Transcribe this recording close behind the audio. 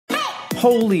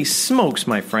Holy smokes,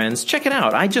 my friends. Check it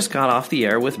out. I just got off the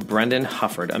air with Brendan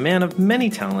Hufford, a man of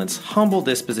many talents, humble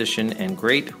disposition, and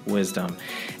great wisdom.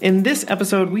 In this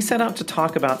episode, we set out to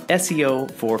talk about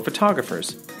SEO for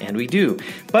photographers, and we do.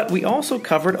 But we also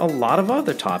covered a lot of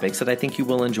other topics that I think you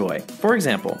will enjoy. For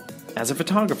example, as a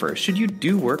photographer, should you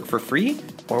do work for free,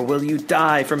 or will you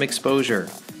die from exposure?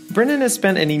 Brendan has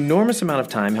spent an enormous amount of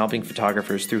time helping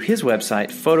photographers through his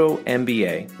website, Photo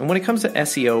MBA. And when it comes to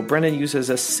SEO, Brendan uses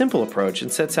a simple approach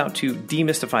and sets out to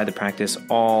demystify the practice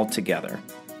altogether.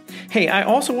 Hey, I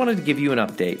also wanted to give you an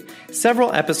update.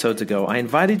 Several episodes ago, I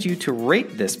invited you to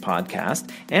rate this podcast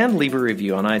and leave a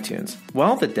review on iTunes.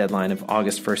 Well, the deadline of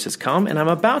August 1st has come, and I'm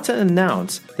about to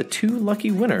announce the 2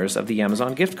 lucky winners of the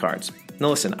Amazon gift cards.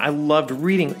 Now listen, I loved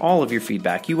reading all of your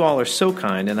feedback. You all are so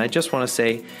kind, and I just want to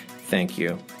say thank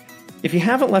you. If you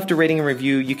haven't left a rating and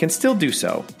review, you can still do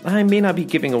so. I may not be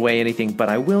giving away anything, but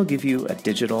I will give you a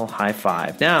digital high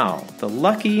five. Now, the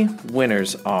lucky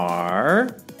winners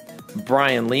are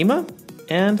Brian Lima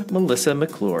and Melissa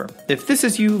McClure. If this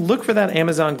is you, look for that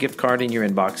Amazon gift card in your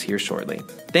inbox here shortly.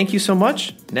 Thank you so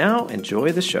much. Now,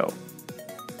 enjoy the show.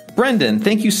 Brendan,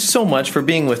 thank you so much for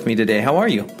being with me today. How are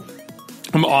you?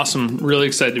 I'm awesome. Really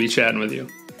excited to be chatting with you.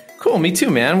 Cool, me too,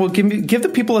 man. Well, give the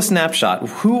people a snapshot.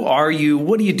 Who are you?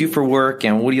 What do you do for work?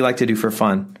 And what do you like to do for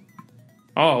fun?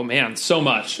 Oh man, so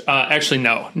much. Actually,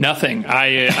 no, nothing.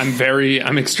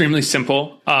 I'm extremely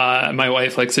simple. My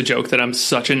wife likes to joke that I'm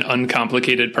such an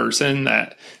uncomplicated person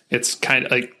that it's kind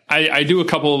of like I do a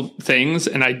couple things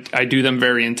and I do them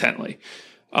very intently.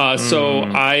 So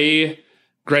I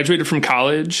graduated from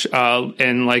college,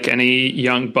 and like any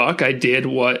young buck, I did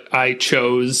what I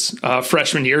chose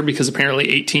freshman year because apparently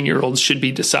 18-year-olds should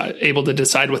be able to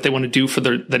decide what they want to do for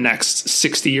the next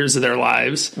 60 years of their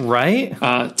lives. Right?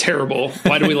 Terrible.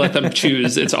 Why do we let them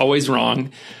choose? It's always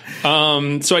wrong.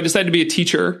 So I decided to be a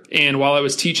teacher, and while I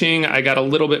was teaching, I got a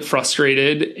little bit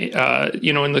frustrated.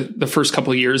 In the first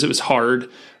couple of years, it was hard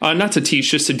not to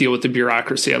teach, just to deal with the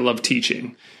bureaucracy. I love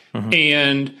teaching. Mm-hmm.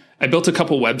 And I built a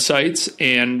couple websites,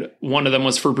 and one of them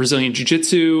was for Brazilian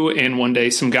Jiu-Jitsu. And one day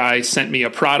some guy sent me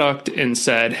a product and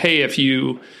said, hey, if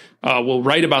you will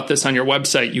write about this on your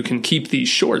website, you can keep these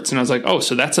shorts. And I was like, oh,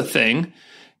 so that's a thing.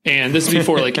 And this is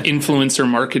before like influencer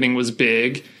marketing was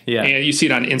big. Yeah. And you see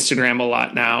it on Instagram a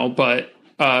lot now. But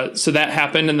so that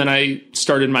happened. And then I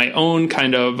started my own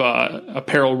kind of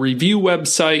apparel review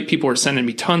website. People were sending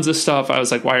me tons of stuff. I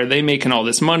was like, why are they making all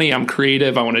this money? I'm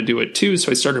creative. I want to do it too. So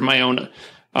I started my own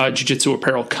jiu-jitsu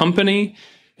apparel company.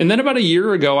 And then about a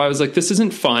year ago, I was like, this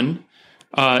isn't fun.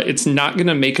 It's not going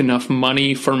to make enough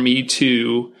money for me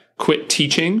to quit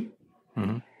teaching.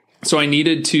 Mm-hmm. So I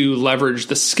needed to leverage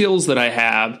the skills that I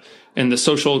have and the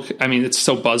social, it's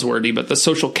so buzzwordy, but the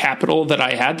social capital that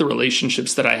I had, the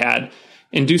relationships that I had,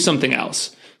 and do something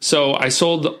else. So I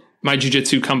sold my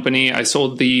jiu-jitsu company. I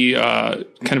sold the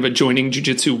kind of adjoining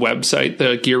jiu-jitsu website,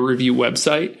 the gear review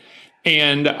website.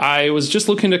 And I was just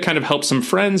looking to kind of help some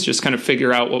friends, just kind of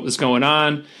figure out what was going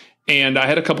on. And I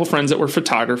had a couple friends that were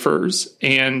photographers,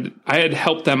 and I had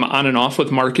helped them on and off with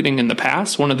marketing in the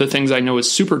past. One of the things I know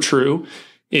is super true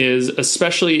is,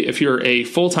 especially if you're a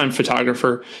full-time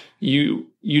photographer, you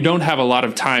don't have a lot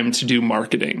of time to do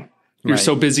marketing. You're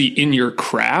so busy in your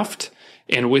craft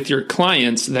and with your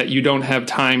clients that you don't have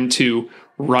time to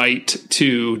write,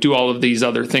 to do all of these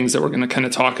other things that we're going to kind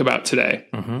of talk about today.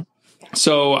 Mm-hmm.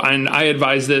 So, and I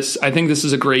advise this. I think this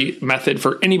is a great method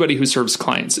for anybody who serves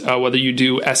clients, whether you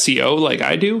do SEO like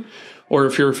I do, or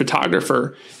if you're a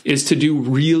photographer, is to do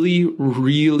really,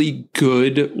 really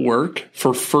good work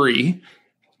for free.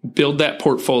 Build that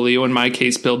portfolio. In my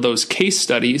case, build those case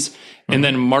studies, and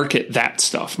then market that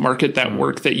stuff. Market that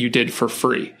work that you did for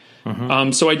free.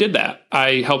 Mm-hmm. So I did that.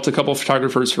 I helped a couple of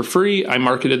photographers for free. I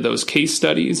marketed those case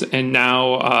studies, and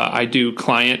now I do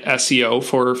client SEO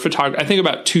for I think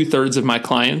about 2/3 of my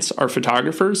clients are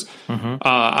photographers. Mm-hmm.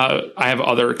 I have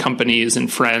other companies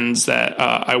and friends that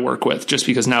I work with just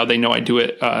because now they know I do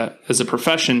it as a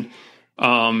profession.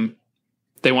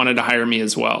 They wanted to hire me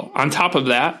as well. On top of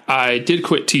that, I did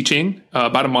quit teaching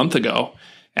about a month ago.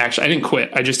 Actually, I didn't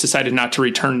quit. I just decided not to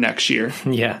return next year.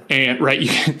 Yeah. And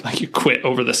you quit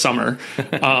over the summer.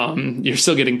 You're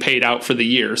still getting paid out for the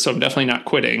year. So I'm definitely not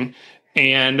quitting.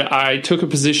 And I took a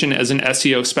position as an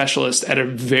SEO specialist at a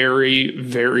very,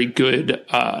 very good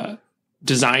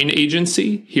design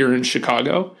agency here in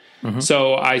Chicago. Mm-hmm.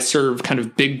 So I serve kind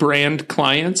of big brand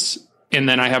clients, and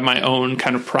then I have my own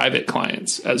kind of private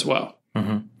clients as well.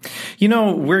 Mm-hmm.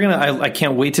 I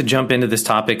can't wait to jump into this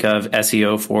topic of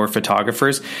SEO for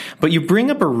photographers, but you bring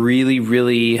up a really,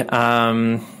 really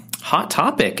hot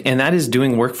topic, and that is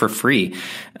doing work for free.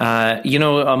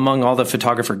 among all the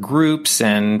photographer groups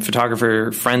and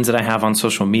photographer friends that I have on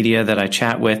social media that I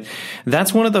chat with,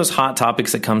 that's one of those hot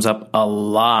topics that comes up a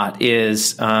lot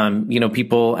is,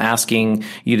 people asking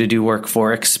you to do work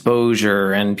for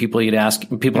exposure and people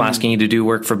asking you to do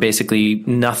work for basically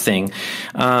nothing.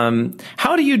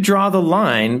 How do you draw the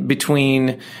line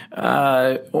between,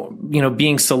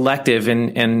 being selective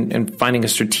and finding a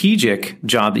strategic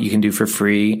job that you can do for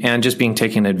free and just being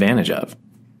taken advantage of?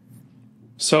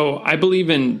 So I believe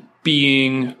in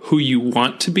being who you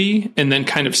want to be and then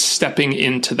kind of stepping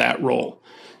into that role.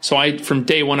 So from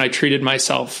day one, I treated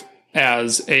myself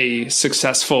as a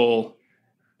successful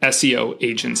SEO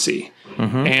agency.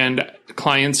 And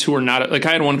clients who are not, like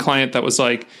I had one client that was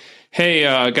like, hey,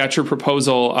 got your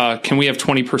proposal. Can we have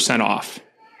 20% off?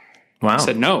 Wow. I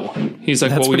said, no. He's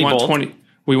like, That's well, bold.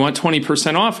 we want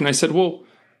 20% off. And I said, well,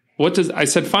 I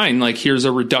said, fine, like here's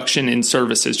a reduction in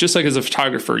services. Just like as a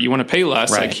photographer, you want to pay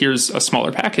less, right. Like here's a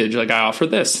smaller package. Like I offer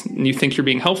this and you think you're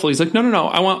being helpful. He's like, no,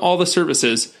 I want all the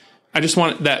services. I just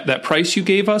want that price you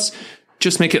gave us,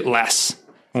 just make it less.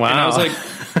 Wow. And I was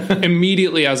like,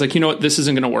 immediately I was like, you know what, this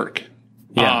isn't going to work.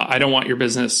 Yeah. I don't want your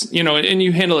business, and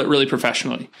you handle it really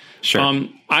professionally. Sure.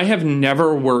 I have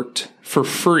never worked for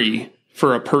free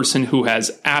for a person who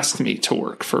has asked me to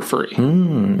work for free.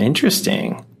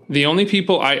 Interesting. The only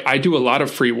people I do a lot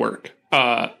of free work,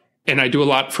 and I do a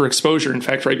lot for exposure. In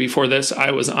fact, right before this,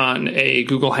 I was on a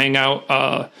Google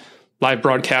Hangout live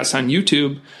broadcast on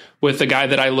YouTube with a guy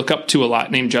that I look up to a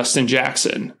lot named Justin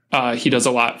Jackson. He does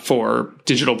a lot for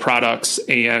digital products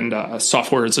and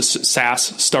software as a SaaS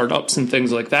startups and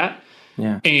things like that.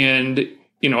 Yeah. And,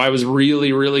 I was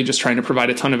really, really just trying to provide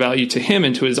a ton of value to him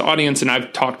and to his audience. And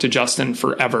I've talked to Justin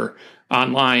forever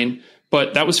online.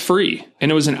 But that was free,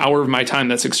 and it was an hour of my time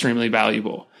that's extremely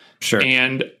valuable. Sure.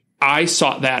 And I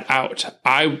sought that out.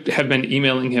 I have been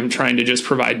emailing him trying to just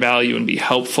provide value and be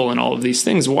helpful in all of these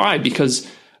things. Why? Because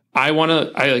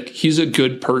he's a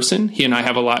good person. He and I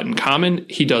have a lot in common.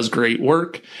 He does great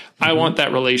work. I want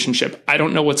that relationship. I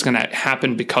don't know what's going to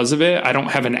happen because of it. I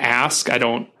don't have an ask. I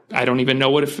don't even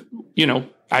know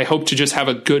I hope to just have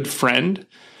a good friend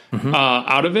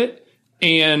out of it.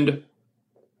 And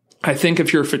I think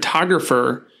if you're a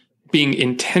photographer, being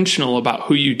intentional about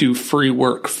who you do free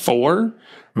work for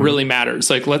really matters.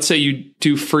 Like, let's say you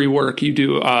do free work, you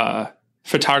do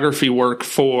photography work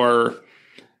for,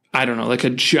 I don't know, like a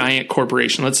giant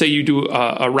corporation. Let's say you do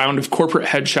a round of corporate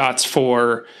headshots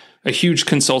for a huge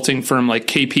consulting firm like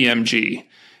KPMG,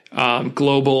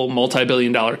 global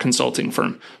multi-billion-dollar consulting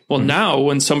firm. Well, now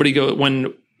when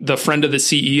the friend of the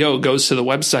CEO goes to the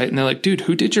website and they're like, dude,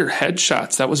 who did your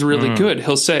headshots? That was really good.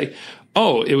 He'll say,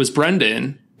 oh, it was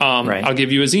Brendan. Right. I'll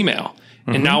give you his email.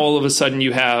 And now all of a sudden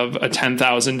you have a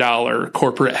 $10,000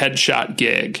 corporate headshot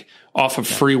gig off of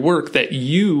free work that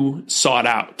you sought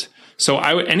out. So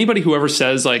anybody who ever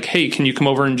says like, hey, can you come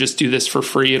over and just do this for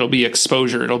free? It'll be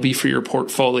exposure. It'll be for your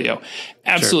portfolio.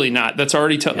 Absolutely not. That's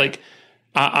already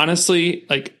honestly,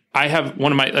 like, I have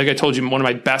like I told you, one of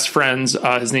my best friends,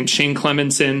 his name's Shane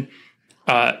Clemenson.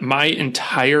 My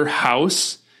entire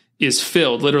house is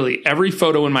filled. Literally every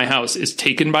photo in my house is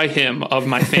taken by him of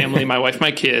my family, my wife,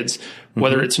 my kids,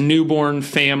 whether it's newborn,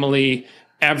 family,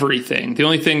 everything. The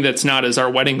only thing that's not is our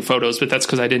wedding photos, but that's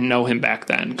because I didn't know him back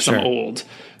then because I'm old.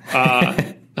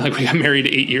 Like we got married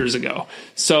 8 years ago.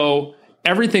 So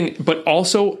everything, but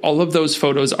also all of those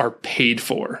photos are paid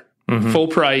for. Full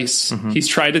price. He's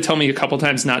tried to tell me a couple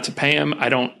times not to pay him. I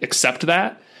don't accept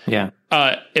that. Yeah.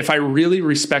 If I really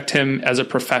respect him as a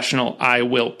professional, I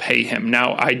will pay him.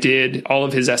 Now, I did all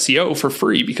of his SEO for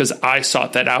free because I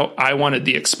sought that out. I wanted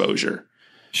the exposure.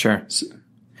 Sure.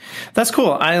 That's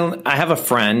cool. I have a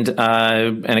friend,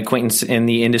 an acquaintance in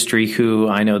the industry who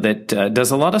I know that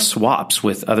does a lot of swaps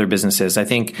with other businesses. I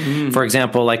think, for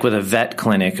example, like with a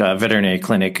veterinary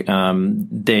clinic,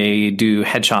 they do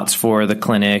headshots for the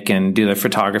clinic and do their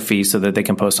photography so that they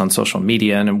can post on social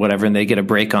media and whatever, and they get a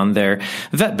break on their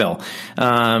vet bill.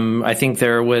 I think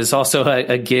there was also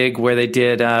a gig where they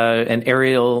did an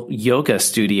aerial yoga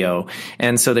studio,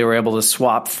 and so they were able to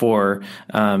swap for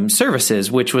services,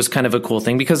 which was kind of a cool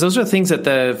thing because those are things that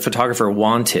the photographer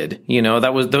wanted.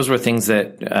 Those were things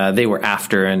that they were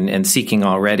after and seeking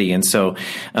already. And so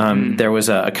there was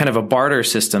a kind of a barter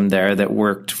system there that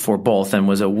worked for both and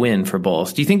was a win for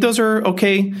both. Do you think those are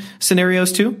okay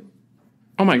scenarios too?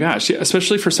 Oh my gosh. Yeah.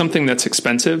 Especially for something that's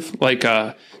expensive, like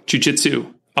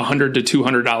jiu-jitsu. $100 to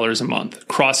 $200 a month.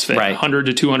 CrossFit, right.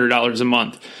 $100 to $200 a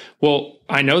month. Well,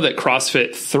 I know that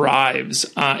CrossFit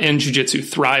thrives and Jiu-Jitsu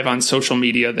thrive on social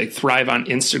media. They thrive on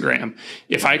Instagram.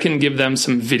 If I can give them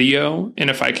some video and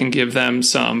if I can give them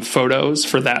some photos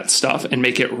for that stuff and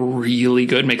make it really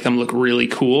good, make them look really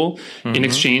cool in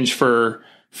exchange for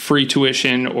free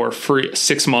tuition or free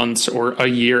 6 months or a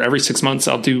year, every 6 months,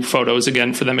 I'll do photos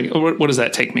again for them. What does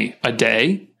that take me? A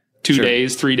day, 2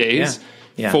 days, 3 days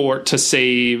to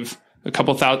save a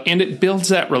couple thousand, and it builds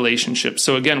that relationship.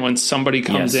 So again, when somebody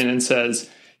comes in and says,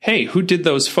 hey, who did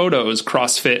those photos?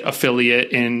 CrossFit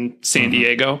affiliate in San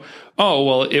Diego. Oh,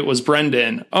 well, it was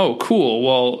Brendan. Oh, cool.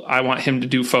 Well, I want him to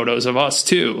do photos of us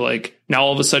too. Like now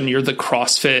all of a sudden you're the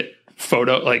CrossFit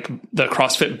photo, like the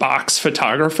CrossFit box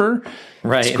photographer.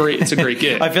 Right. It's great. It's a great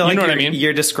gig. I feel like you know what I mean?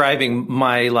 You're describing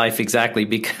my life exactly,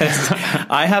 because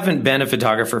I haven't been a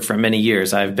photographer for many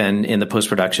years. I've been in the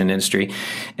post-production industry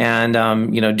and,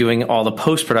 doing all the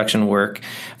post-production work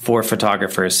for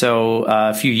photographers. So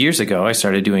a few years ago, I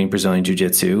started doing Brazilian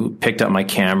Jiu-Jitsu, picked up my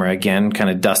camera again, kind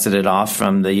of dusted it off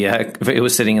from it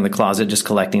was sitting in the closet, just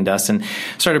collecting dust, and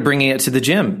started bringing it to the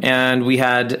gym. And we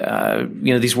had,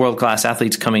 these world-class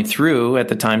athletes coming through at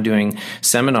the time doing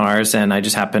seminars, and I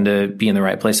just happened to be in the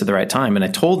right place at the right time. And I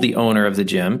told the owner of the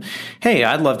gym, hey,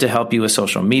 I'd love to help you with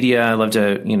social media. I'd love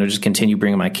to, just continue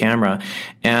bringing my camera.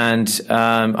 And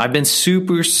I've been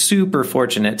super, super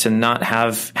fortunate to not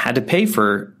have had to pay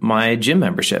for my gym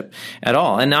membership at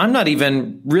all. And I'm not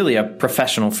even really a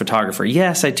professional photographer.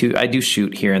 Yes, I do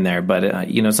shoot here and there, but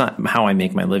it's not how I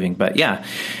make my living. But yeah,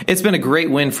 it's been a great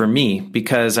win for me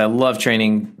because I love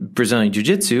training Brazilian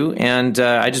Jiu-Jitsu, and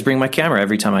I just bring my camera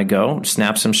every time I go,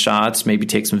 snap some shots, maybe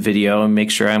take some video, and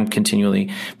make sure I'm continually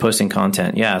posting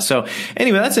content. Yeah. So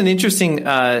anyway, that's an interesting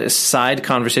side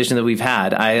conversation that we've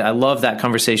had. I love that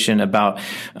conversation about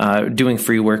doing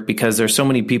free work, because there's so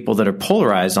many people that are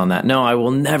polarized on that. No, I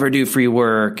will never do free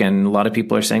work. And a lot of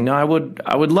people are saying, no, I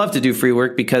would love to do free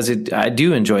work because I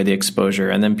do enjoy the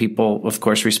exposure. And then people, of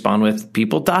course, respond with,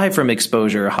 people die from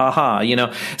exposure. Ha ha.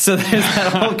 So there's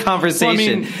that whole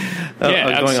conversation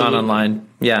going on online.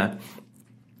 Yeah.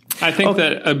 I think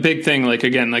that a big thing, the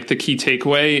key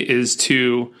takeaway is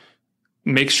to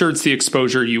make sure it's the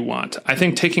exposure you want. I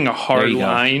think taking a hard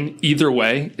line either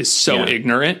way is so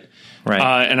ignorant. Right.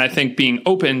 And I think being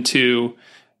open to,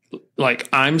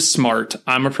 I'm smart,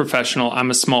 I'm a professional,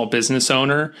 I'm a small business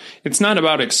owner. It's not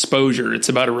about exposure. It's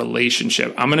about a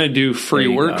relationship. I'm going to do free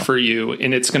work for you,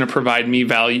 and it's going to provide me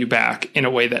value back in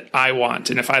a way that I want.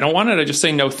 And if I don't want it, I just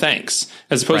say no thanks,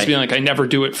 as opposed to being I never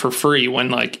do it for free,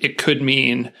 when it could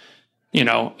mean,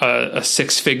 a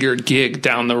 6-figure gig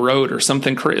down the road or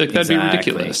something crazy. That'd be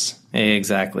ridiculous.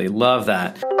 Exactly. Love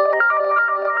that.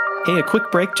 Hey, a quick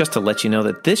break just to let you know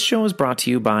that this show is brought to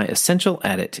you by Essential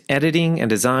Edit, editing and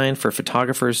design for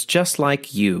photographers just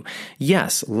like you.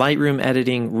 Yes, Lightroom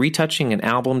editing, retouching, and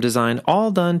album design, all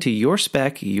done to your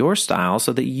spec, your style,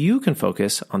 so that you can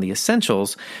focus on the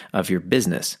essentials of your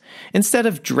business. Instead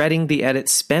of dreading the edit,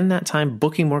 spend that time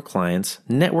booking more clients,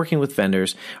 networking with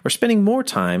vendors, or spending more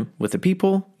time with the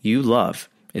people you love.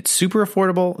 It's super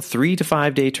affordable, 3 to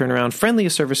 5 day turnaround,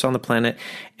 friendliest service on the planet,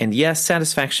 and yes,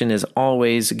 satisfaction is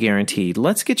always guaranteed.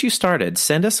 Let's get you started.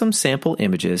 Send us some sample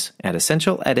images at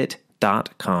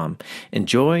essentialedit.com.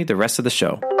 Enjoy the rest of the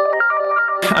show.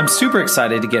 I'm super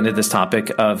excited to get into this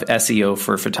topic of SEO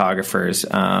for photographers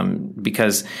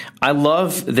because I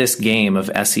love this game of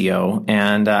SEO,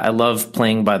 and I love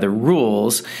playing by the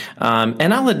rules.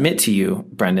 And I'll admit to you,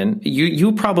 Brendan,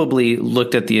 you probably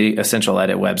looked at the Essential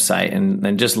Edit website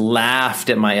and just laughed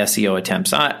at my SEO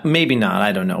attempts. Maybe not,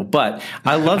 I don't know. But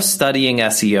I love studying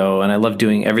SEO, and I love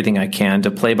doing everything I can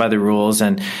to play by the rules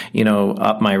and,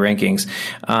 up my rankings.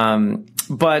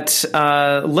 But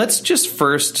let's just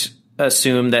first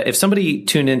assume that if somebody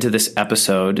tuned into this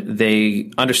episode, they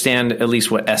understand at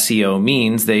least what SEO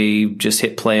means. They just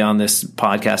hit play on this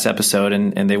podcast episode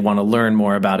and they want to learn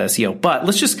more about SEO. But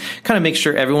let's just kind of make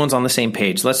sure everyone's on the same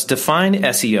page. Let's define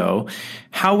SEO.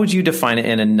 How would you define it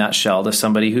in a nutshell to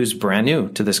somebody who's brand new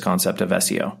to this concept of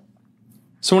SEO?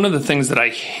 So one of the things that I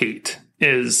hate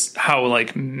is how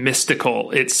mystical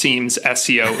it seems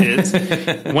SEO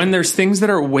is when there's things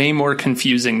that are way more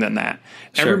confusing than that.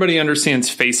 Sure. Everybody understands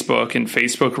Facebook and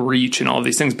Facebook reach and all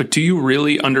these things, but do you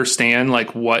really understand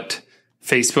what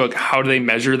Facebook, how do they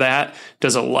measure that?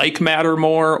 Does a like matter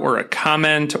more, or a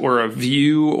comment, or a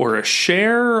view, or a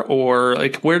share, or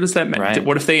where does that matter? Right.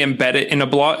 What if they embed it in a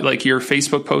blog, your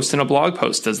Facebook post in a blog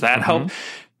post? Does that help?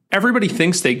 Everybody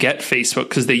thinks they get Facebook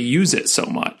because they use it so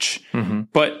much,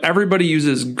 but everybody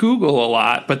uses Google a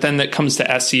lot. But then that comes to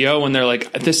SEO and they're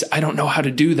like, I don't know how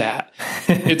to do that.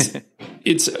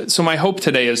 So my hope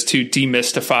today is to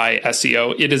demystify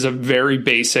SEO. It is a very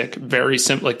basic, very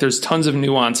simple, like there's tons of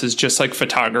nuances, just like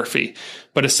photography.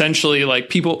 But essentially, like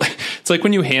people, it's like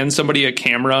when you hand somebody a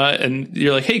camera and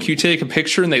you're like, hey, can you take a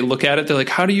picture? And they look at it. They're like,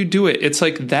 how do you do it? It's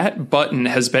like that button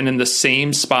has been in the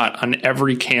same spot on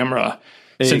every camera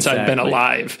since I've been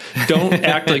alive. Don't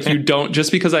act like you don't,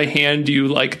 just because I hand you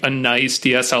like a nice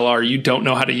DSLR, you don't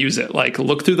know how to use it. Like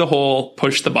look through the hole,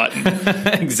 push the button.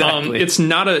 Exactly. It's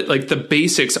not like the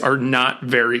basics are not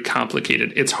very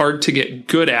complicated. It's hard to get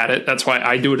good at it. That's why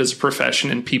I do it as a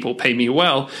profession and people pay me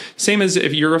well. Same as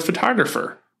if you're a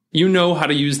photographer, you know how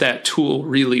to use that tool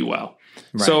really well.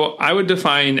 Right. So I would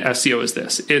define SEO as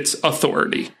this. It's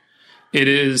authority. It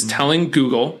is telling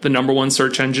Google, the number one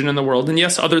search engine in the world. And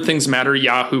yes, other things matter.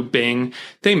 Yahoo, Bing,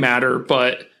 they matter,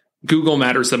 but Google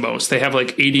matters the most. They have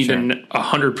like 80 to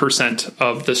 100%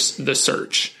 of the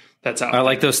search that's out. I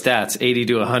like those stats, 80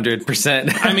 to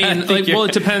 100%. I mean, like, well,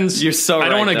 it depends. You're so right. I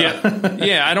don't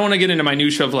want to get into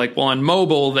minutia of like, well, on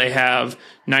mobile, they have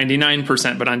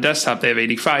 99%, but on desktop, they have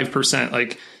 85%.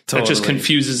 Like, that just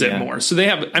confuses it more. So they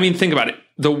have, I mean, think about it.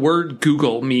 The word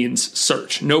Google means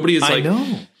search. Nobody is like,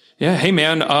 yeah, hey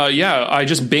man, I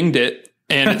just binged it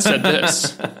and it said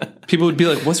this. People would be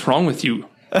like, what's wrong with you?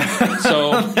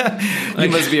 So you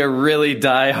must be a really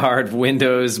diehard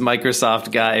Windows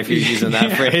Microsoft guy if you're using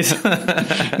that phrase.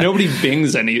 Nobody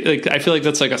bings any. Like, I feel like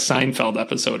that's like a Seinfeld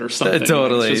episode or something.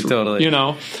 Totally. You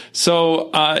know, so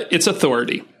it's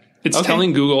authority. It's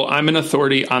telling Google I'm an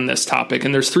authority on this topic,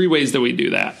 and there's three ways that we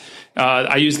do that.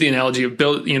 I use the analogy of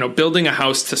building a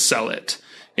house to sell it.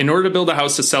 In order to build a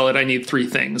house to sell it, I need three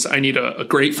things. I need a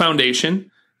great foundation.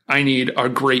 I need a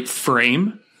great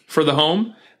frame for the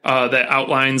home that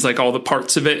outlines like all the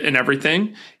parts of it and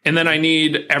everything. And then I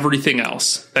need everything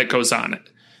else that goes on it.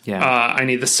 Yeah. I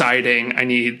need the siding. I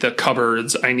need the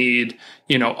cupboards. I need,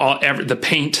 the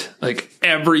paint, like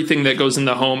everything that goes in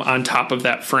the home on top of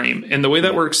that frame. And the way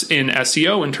that works in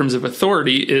SEO in terms of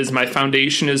authority is my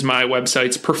foundation is my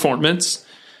website's performance,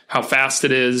 how fast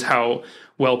it is, how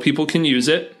well people can use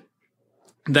it.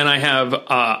 Then I have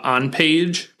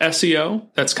on-page SEO.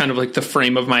 That's kind of like the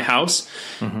frame of my house.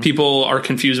 Mm-hmm. People are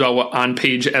confused about what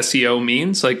on-page SEO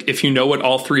means. Like if you know what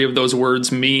all three of those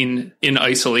words mean in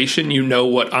isolation, you know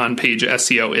what on-page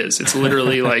SEO is. It's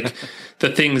literally like the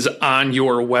things on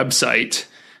your website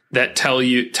that tell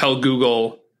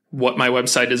Google what my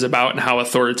website is about and how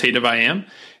authoritative I am.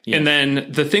 Yeah. And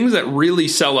then the things that really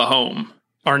sell a home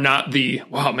are not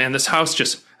wow, man, this house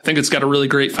I think it's got a really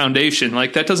great foundation.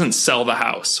 Like that doesn't sell the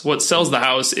house. What sells the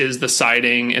house is the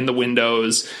siding and the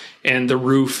windows and the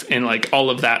roof and like all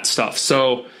of that stuff.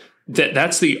 So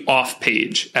that's the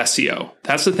off-page SEO.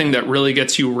 That's the thing that really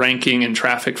gets you ranking and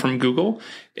traffic from Google.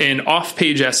 And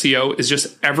off-page SEO is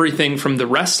just everything from the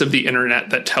rest of the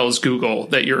internet that tells Google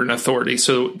that you're an authority.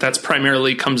 So that's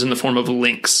primarily comes in the form of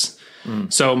links.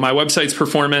 So my website's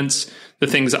performance, the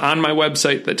things on my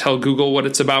website that tell Google what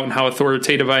it's about and how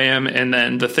authoritative I am, and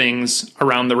then the things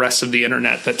around the rest of the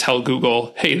internet that tell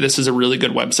Google, hey, this is a really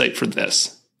good website for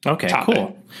this. Okay,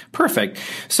 cool. Perfect.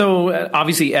 So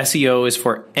obviously SEO is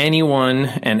for anyone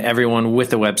and everyone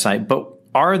with a website, but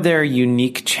are there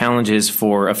unique challenges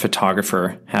for a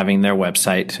photographer having their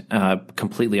website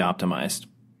completely optimized?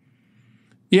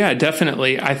 Yeah,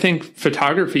 definitely. I think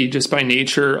photography, just by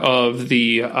nature of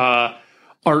the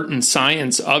art and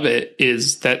science of it,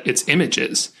 is that it's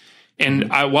images. And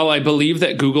while I believe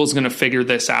that Google's going to figure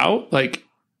this out, like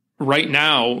right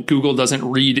now, Google doesn't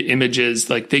read images.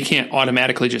 Like they can't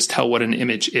automatically just tell what an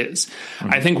image is.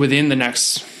 I think within the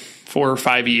next 4 or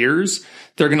 5 years,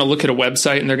 they're going to look at a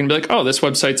website and they're going to be like, oh, this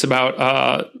website's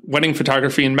about wedding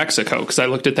photography in Mexico. Because I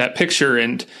looked at that picture,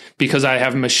 and because I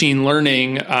have machine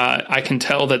learning, I can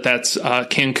tell that that's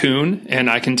Cancun, and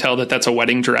I can tell that that's a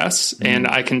wedding dress, and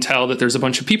I can tell that there's a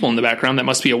bunch of people in the background. That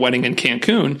must be a wedding in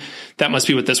Cancun. That must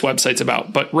be what this website's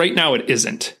about. But right now it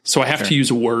isn't. So I have to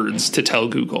use words to tell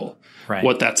Google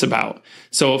what that's about.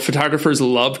 So photographers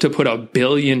love to put 1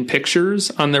 billion pictures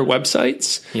on their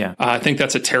websites. Yeah. I think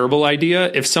that's a terrible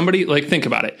idea. If somebody, like, think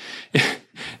about it.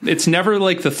 It's never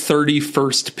like the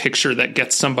 31st picture that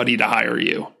gets somebody to hire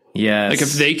you. Yes. Like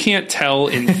if they can't tell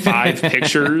in 5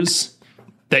 pictures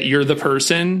that you're the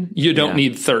person, you don't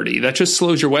need 30. That just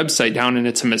slows your website down, and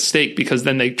it's a mistake because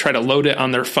then they try to load it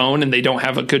on their phone and they don't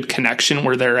have a good connection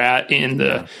where they're at in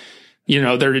the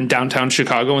they're in downtown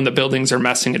Chicago and the buildings are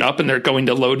messing it up, and they're going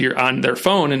to load on their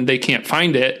phone and they can't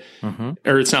find it,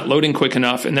 or it's not loading quick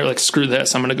enough. And they're like, screw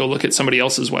this, I'm going to go look at somebody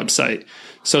else's website.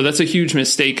 So that's a huge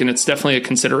mistake. And it's definitely a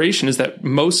consideration, is that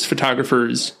most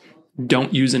photographers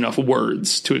don't use enough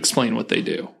words to explain what they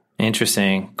do.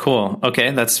 Interesting. Cool.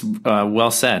 Okay. That's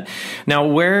well said. Now,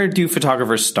 where do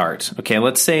photographers start? Okay.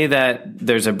 Let's say that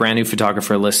there's a brand new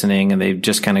photographer listening and they've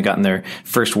just kind of gotten their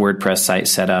first WordPress site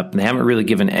set up and they haven't really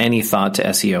given any thought to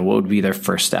SEO. What would be their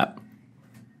first step?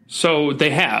 So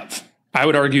they have. I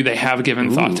would argue they have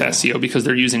given thought to SEO because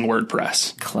they're using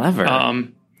WordPress. Clever.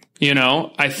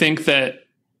 I think that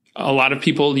a lot of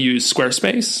people use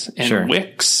Squarespace and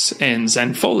Wix and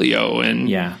Zenfolio and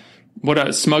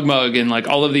SmugMug and like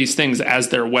all of these things as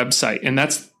their website. And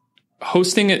that's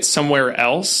hosting it somewhere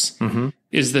else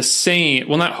is the same.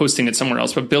 Well, not hosting it somewhere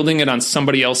else, but building it on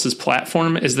somebody else's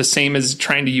platform is the same as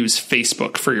trying to use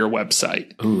Facebook for your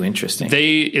website. Ooh, interesting.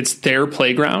 It's their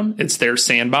playground. It's their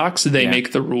sandbox. They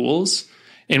make the rules.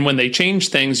 And when they change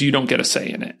things, you don't get a say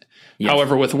in it. Yes.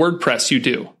 However, with WordPress, you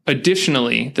do.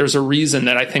 Additionally, there's a reason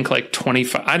that I think like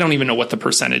 25, I don't even know what the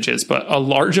percentage is, but a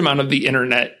large amount of the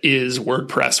internet is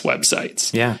WordPress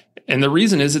websites. Yeah. And the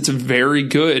reason is it's very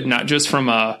good, not just from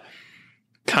a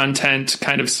content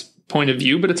kind of point of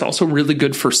view, but it's also really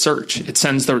good for search. It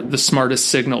sends the smartest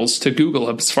signals to Google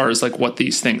as far as like what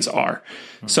these things are.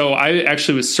 So I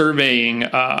actually was surveying,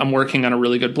 I'm working on a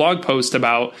really good blog post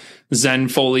about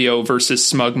Zenfolio versus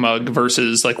SmugMug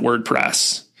versus like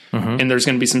WordPress. And there's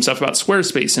going to be some stuff about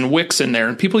Squarespace and Wix in there.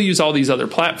 And people use all these other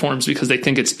platforms because they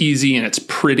think it's easy and it's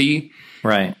pretty.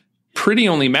 Right. Pretty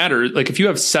only matters. Like if you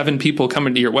have 7 people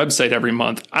coming to your website every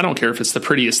month, I don't care if it's the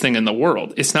prettiest thing in the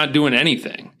world. It's not doing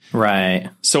anything. Right.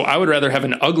 So I would rather have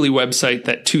an ugly website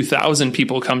that 2,000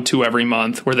 people come to every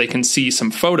month where they can see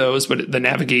some photos, but the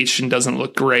navigation doesn't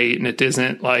look great and it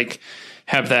doesn't like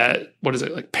have that,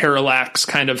 like parallax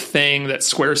kind of thing that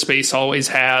Squarespace always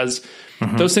has.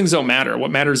 Those things don't matter.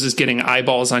 What matters is getting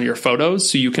eyeballs on your photos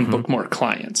so you can book more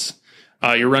clients.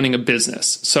 You're running a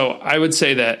business. So I would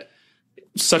say that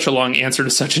such a long answer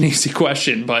to such an easy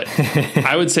question, but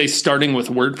I would say starting with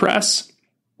WordPress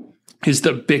is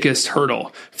the biggest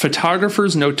hurdle.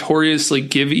 Photographers notoriously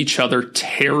give each other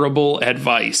terrible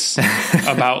advice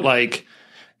about like,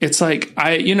 it's like,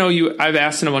 I've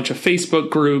asked in a bunch of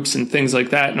Facebook groups and things like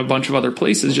that and a bunch of other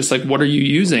places, just like, what are you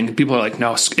using? And people are like,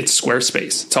 no, it's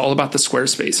Squarespace. It's all about the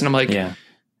Squarespace. And I'm like,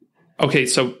 okay,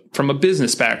 so from a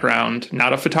business background,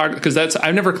 not a photographer, because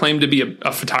I've never claimed to be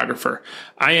a photographer.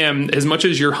 I am, as much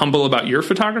as you're humble about your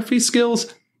photography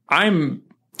skills, I'm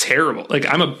terrible. Like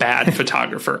I'm a bad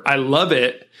photographer. I love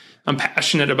it. I'm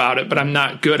passionate about it, but I'm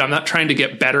not good. I'm not trying to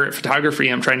get better at photography.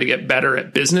 I'm trying to get better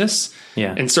at business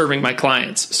and serving my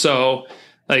clients. So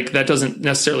like that doesn't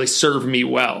necessarily serve me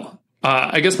well.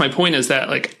 I guess my point is that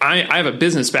like I have a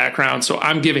business background, so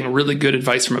I'm giving really good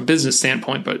advice from a business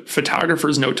standpoint, but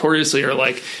photographers notoriously are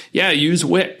like, yeah, use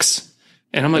Wix.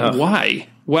 And I'm like, why?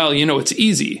 Well, it's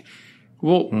easy.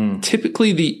 Well,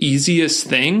 typically the easiest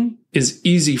thing is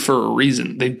easy for a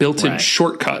reason. They built in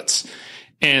shortcuts.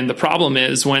 And the problem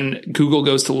is when Google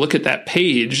goes to look at that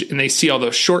page and they see all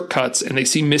those shortcuts and they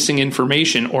see missing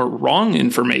information or wrong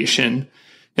information,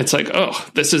 it's like, oh,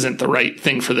 this isn't the right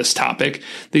thing for this topic.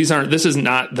 This is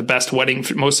not the best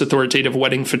most authoritative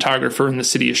wedding photographer in the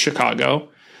city of Chicago.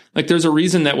 Like there's a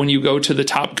reason that when you go to the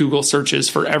top Google searches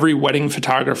for every wedding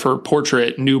photographer,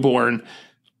 portrait, newborn,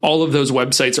 all of those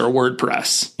websites are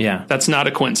WordPress. Yeah. That's not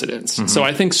a coincidence. So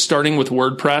I think starting with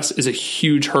WordPress is a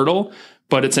huge hurdle,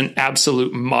 but it's an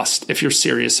absolute must if you're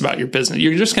serious about your business.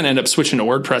 You're just going to end up switching to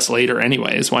WordPress later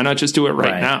anyways. Why not just do it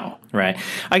right now? Right.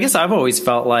 I guess I've always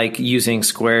felt like using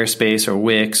Squarespace or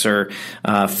Wix or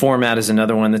Format is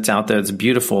another one that's out there that's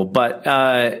beautiful. But,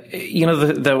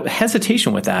 the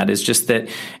hesitation with that is just that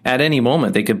at any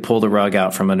moment they could pull the rug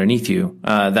out from underneath you.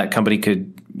 That company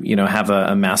could have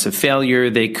a massive failure.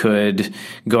 They could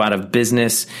go out of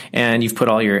business and you've put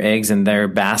all your eggs in their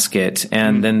basket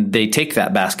and then they take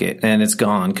that basket and it's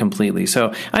gone completely.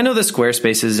 So I know that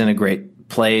Squarespace is in a great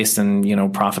place and,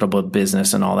 profitable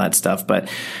business and all that stuff. But,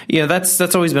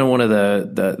 that's always been one of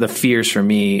the fears for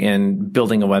me in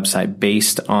building a website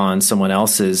based on someone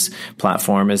else's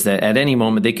platform is that at any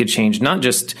moment they could change not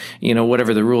just,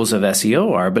 whatever the rules of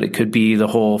SEO are, but it could be the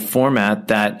whole format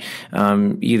that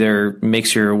either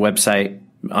makes your website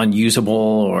unusable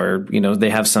or, they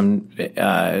have some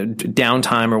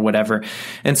downtime or whatever.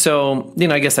 And so,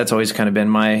 I guess that's always kind of been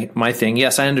my thing.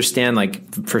 Yes, I understand,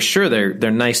 like, for sure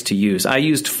they're nice to use. I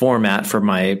used Format for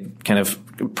my kind of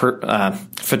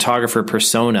photographer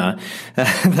persona,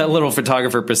 that little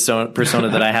photographer persona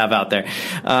that I have out there.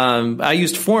 I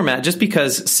used Format just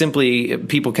because simply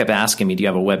people kept asking me, do you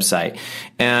have a website?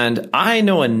 And I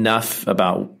know enough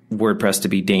about WordPress to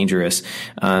be dangerous.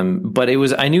 But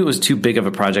I knew it was too big of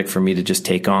a project for me to just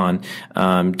take on,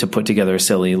 to put together a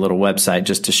silly little website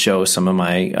just to show some of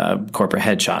my corporate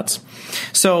headshots.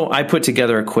 So I put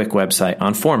together a quick website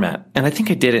on Format, and I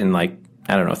think I did it in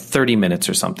 30 minutes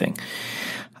or something.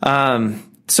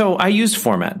 So I used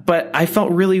Format, but I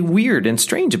felt really weird and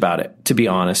strange about it, to be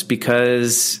honest,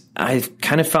 because I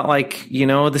kind of felt like,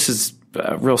 this is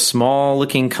a real small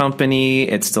looking company.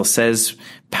 It still says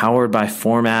powered by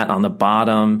Format on the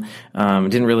bottom.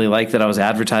 Didn't really like that I was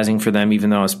advertising for them, even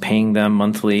though I was paying them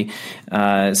monthly.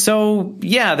 So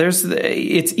yeah,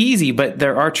 it's easy, but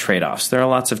there are trade-offs. There are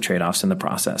lots of trade-offs in the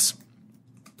process.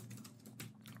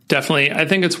 Definitely. I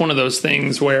think it's one of those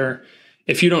things where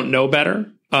if you don't know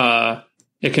better,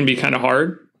 it can be kind of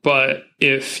hard. But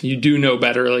if you do know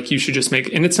better, you should just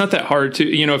and it's not that hard to,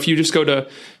 if you just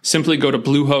simply go to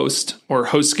Bluehost or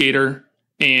HostGator,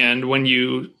 and when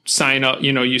you sign up,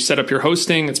 you set up your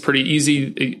hosting, it's pretty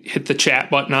easy. Hit the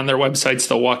chat button on their websites.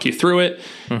 They'll walk you through it.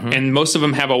 Mm-hmm. And most of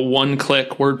them have a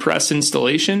one-click WordPress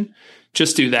installation.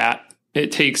 Just do that.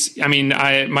 It takes,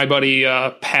 my buddy,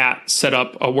 Pat set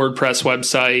up a WordPress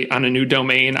website on a new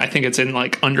domain. I think it's in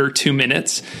under 2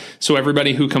 minutes. So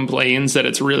everybody who complains that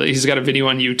he's got a video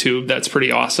on YouTube that's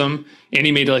pretty awesome. And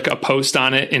he made a post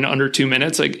on it in under 2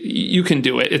 minutes. You can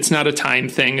do it. It's not a time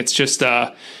thing. It's just,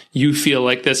 you feel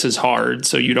like this is hard,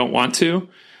 so you don't want to.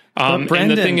 But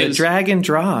Brendan, and the thing is, drag and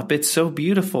drop. It's so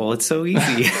beautiful. It's so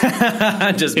easy.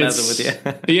 I'm just messing with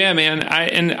you. Yeah, man.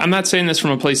 I'm not saying this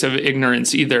from a place of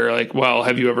ignorance either.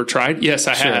 Have you ever tried? Yes,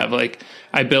 I have.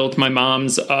 I built my mom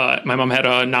had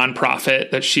a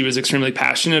nonprofit that she was extremely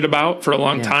passionate about for a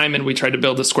long time. And we tried to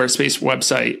build a Squarespace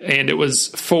website, and it was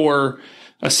for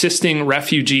assisting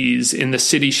refugees in the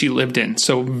city she lived in.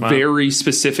 So very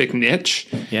specific niche.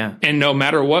 Yeah. And no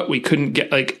matter what, we couldn't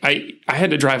get, I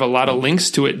had to drive a lot of links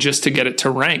to it just to get it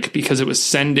to rank, because it was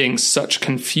sending such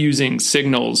confusing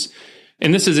signals.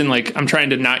 And this isn't I'm trying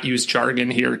to not use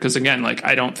jargon here, because again,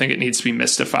 I don't think it needs to be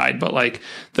mystified, but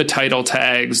the title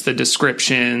tags, the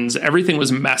descriptions, everything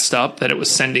was messed up that it was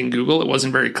sending Google. It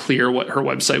wasn't very clear what her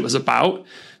website was about.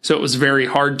 So it was very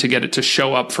hard to get it to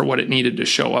show up for what it needed to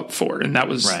show up for. And that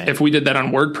was, if we did that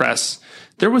on WordPress,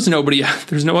 there's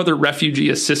no other refugee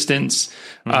assistance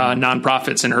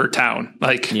nonprofits in her town.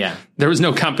 There was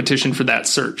no competition for that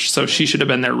search. So she should have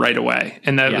been there right away.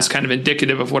 And that was kind of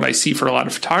indicative of what I see for a lot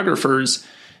of photographers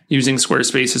using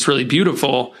Squarespace. It's really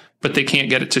beautiful, but they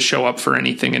can't get it to show up for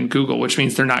anything in Google, which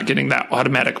means they're not getting that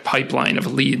automatic pipeline of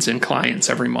leads and clients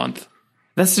every month.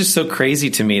 That's just so crazy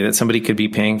to me that somebody could be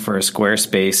paying for a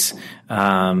Squarespace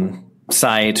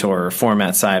site or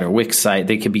Format site or Wix site.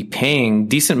 They could be paying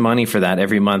decent money for that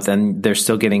every month, and they're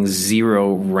still getting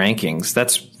 0 rankings.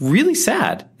 That's really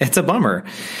sad. It's a bummer.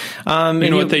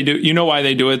 What they do? You know why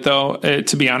they do it, though,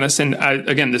 to be honest? And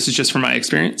again, this is just from my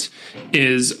experience,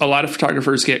 is a lot of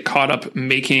photographers get caught up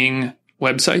making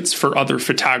websites for other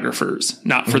photographers,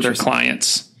 not for their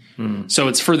clients. So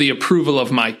it's for the approval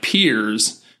of my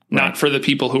peers, not for the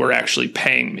people who are actually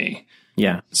paying me.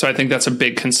 Yeah. So I think that's a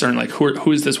big concern.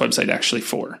 Who is this website actually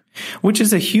for? Which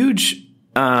is a huge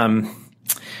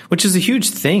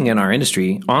thing in our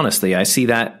industry. Honestly, I see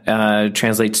that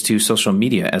translates to social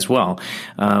media as well.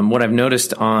 What I've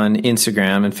noticed on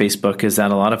Instagram and Facebook is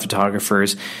that a lot of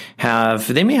photographers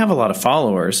they may have a lot of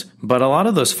followers, but a lot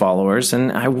of those followers,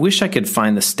 and I wish I could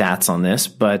find the stats on this,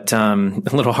 but a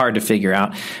little hard to figure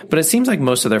out. But it seems like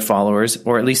most of their followers,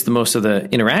 or at least most of the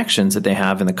interactions that they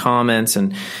have in the comments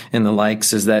and in the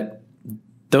likes, is that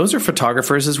those are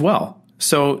photographers as well.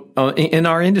 So in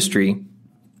our industry,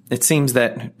 it seems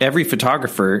that every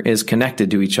photographer is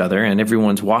connected to each other, and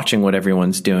everyone's watching what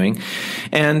everyone's doing.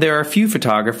 And there are a few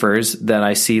photographers that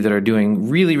I see that are doing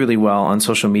really, really well on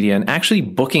social media and actually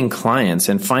booking clients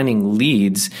and finding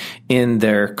leads in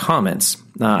their comments.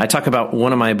 I talk about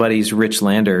one of my buddies, Rich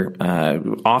Lander,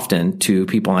 often to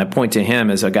people, and I point to him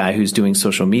as a guy who's doing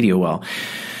social media well.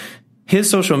 His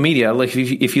social media,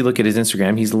 if you look at his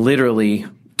Instagram, he's literally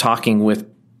talking with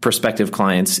prospective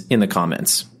clients in the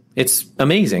comments. It's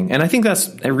amazing. And I think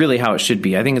that's really how it should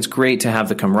be. I think it's great to have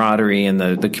the camaraderie and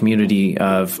the community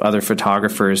of other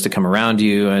photographers to come around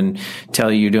you and tell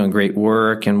you you're doing great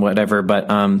work and whatever. But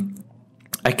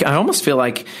I almost feel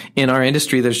like in our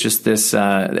industry, there's just this,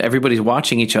 everybody's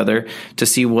watching each other to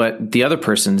see what the other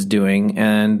person's doing.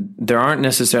 And there aren't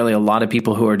necessarily a lot of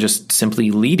people who are just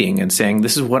simply leading and saying,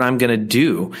 this is what I'm going to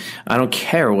do. I don't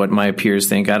care what my peers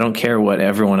think. I don't care what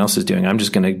everyone else is doing. I'm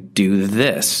just going to do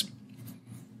this.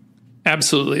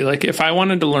 Absolutely. If I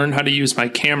wanted to learn how to use my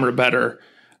camera better,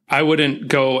 I wouldn't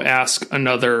go ask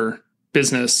another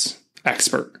business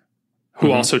expert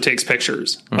who also takes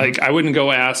pictures. Like I wouldn't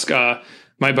go ask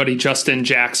my buddy Justin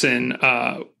Jackson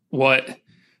what,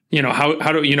 you know,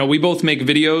 how do, you know, we both make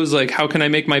videos, like how can I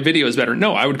make my videos better?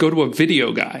 No, I would go to a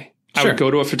video guy. Sure. I would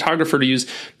go to a photographer to use.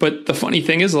 But the funny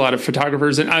thing is a lot of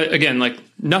photographers, and again, like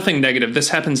nothing negative. This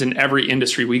happens in every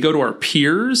industry. We go to our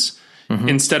peers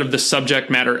instead of the subject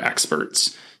matter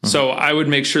experts. So I would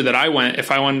make sure that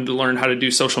if I wanted to learn how to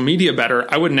do social media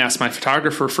better, I wouldn't ask my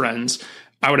photographer friends.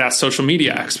 I would ask social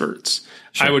media experts.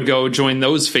 Sure. I would go join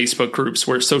those Facebook groups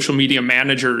where social media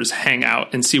managers hang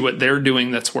out and see what they're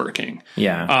doing that's working.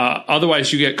 Yeah.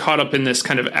 Otherwise, you get caught up in this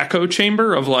kind of echo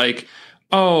chamber of like,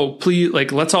 oh, please,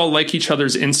 like, let's all like each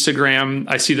other's Instagram.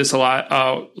 I see this a lot.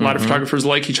 A lot of photographers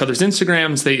like each other's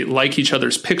Instagrams. They like each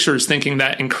other's pictures, thinking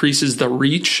that increases the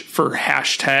reach for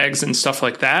hashtags and stuff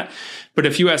like that. But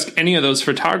if you ask any of those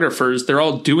photographers, they're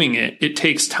all doing it. It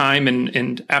takes time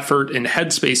and effort and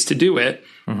headspace to do it.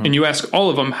 And you ask all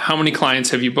of them, how many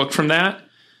clients have you booked from that?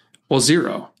 Well,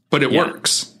 0. But it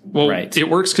works. Well, it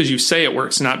works because you say it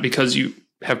works, not because you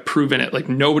have proven it. Like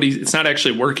it's not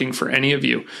actually working for any of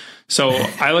you. So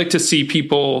I like to see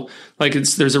people like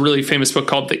there's a really famous book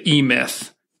called The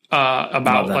E-Myth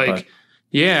about like, book.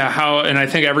 And I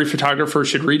think every photographer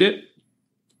should read it.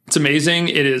 It's amazing.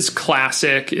 It is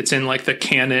classic. It's in like the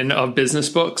canon of business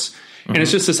books. And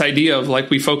it's just this idea of like,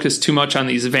 we focus too much on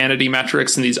these vanity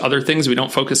metrics and these other things. We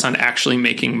don't focus on actually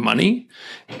making money.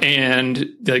 And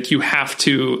like, you have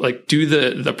to like do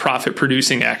the profit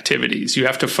producing activities. You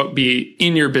have to be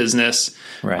in your business,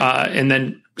 and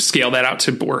then scale that out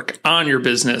to work on your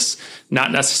business,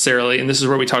 not necessarily. And this is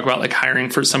where we talk about like hiring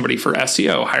for somebody for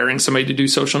SEO, hiring somebody to do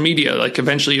social media. Like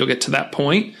eventually you'll get to that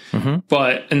point.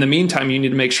 But in the meantime, you need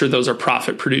to make sure those are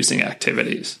profit producing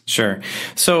activities. Sure.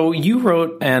 So you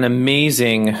wrote an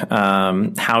amazing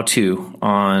how-to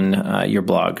on your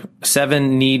blog,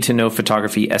 7 need to know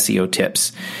photography SEO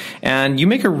tips. And you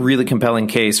make a really compelling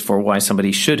case for why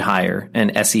somebody should hire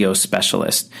an SEO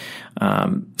specialist.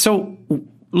 So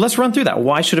let's run through that.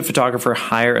 Why should a photographer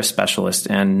hire a specialist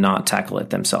and not tackle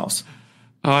it themselves?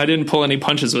 Oh, I didn't pull any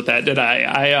punches with that, did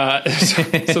I?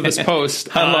 So this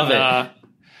post, I love it.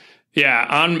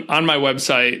 On my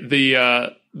website,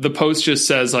 the post just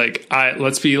says like,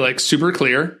 let's be like super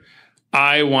clear.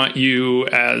 I want you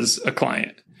as a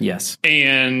client. Yes.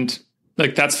 And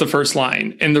like, that's the first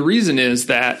line. And the reason is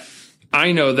that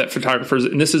I know that photographers,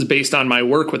 and this is based on my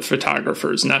work with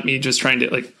photographers, not me just trying to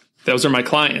like, those are my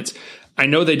clients. I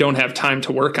know they don't have time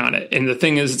to work on it. And the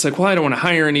thing is, it's like, well, I don't want to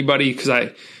hire anybody because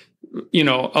a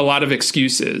lot of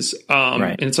excuses.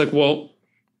 And it's like, well,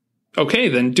 okay,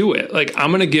 then do it. Like,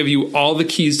 I'm going to give you all the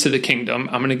keys to the kingdom.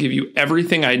 I'm going to give you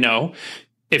everything I know.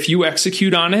 If you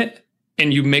execute on it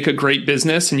and you make a great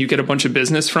business and you get a bunch of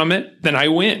business from it, then I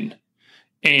win.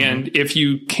 And if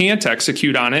you can't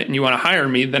execute on it and you want to hire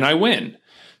me, then I win.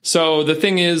 So the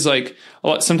thing is, like,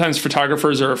 sometimes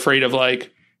photographers are afraid of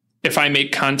like, if I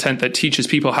make content that teaches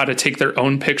people how to take their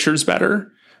own pictures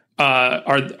better,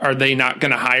 are they not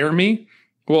going to hire me?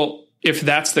 Well, if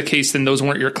that's the case, then those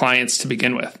weren't your clients to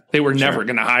begin with. They were never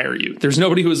going to hire you. There's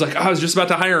nobody who was like, I was just about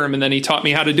to hire him, and then he taught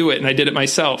me how to do it, and I did it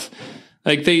myself.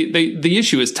 Like the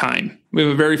issue is time. We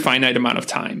have a very finite amount of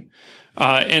time.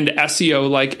 And SEO,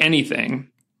 like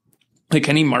anything, like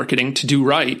any marketing, to do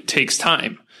right takes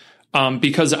time.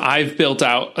 Because I've built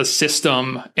out a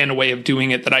system and a way of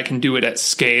doing it that I can do it at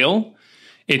scale,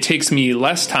 it takes me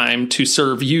less time to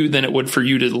serve you than it would for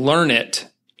you to learn it,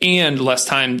 and less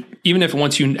time, even if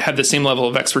once you have the same level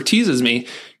of expertise as me,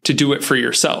 to do it for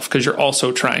yourself, because you're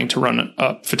also trying to run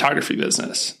a photography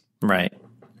business. Right.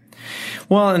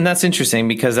 Well, and that's interesting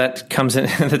because that comes in,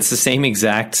 that's the same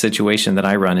exact situation that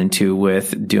I run into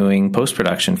with doing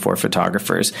post-production for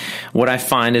photographers. What I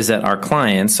find is that our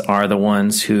clients are the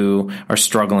ones who are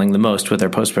struggling the most with their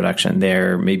post-production.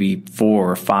 They're maybe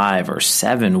 4 or 5 or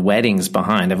 7 weddings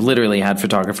behind. I've literally had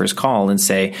photographers call and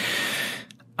say,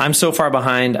 I'm so far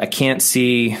behind, I can't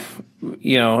see,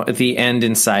 the end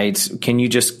in sight. Can you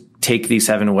just take these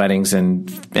 7 weddings and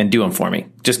do them for me?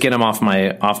 Just get them off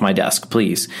my desk,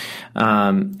 please.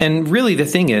 And really the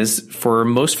thing is, for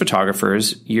most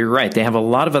photographers, you're right. They have a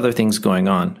lot of other things going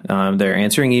on. They're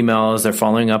answering emails. They're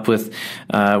following up with,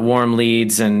 warm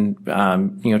leads and,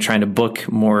 trying to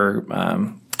book more,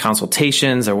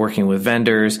 consultations. They're working with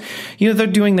vendors. They're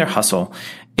doing their hustle.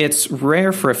 It's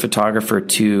rare for a photographer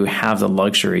to have the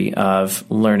luxury of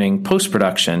learning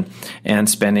post-production and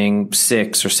spending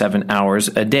 6 or 7 hours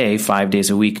a day, 5 days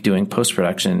a week doing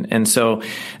post-production. And so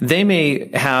they may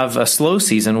have a slow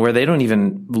season where they don't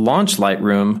even launch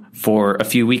Lightroom for a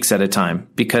few weeks at a time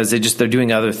because they're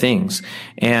doing other things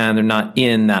and they're not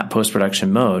in that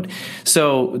post-production mode.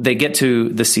 So they get to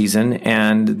the season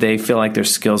and they feel like their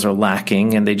skills are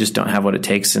lacking and they just don't have what it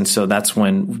takes. And so that's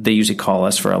when they usually call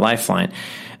us for a lifeline.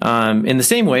 In the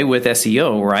same way with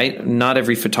SEO, right? Not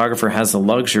every photographer has the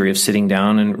luxury of sitting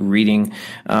down and reading,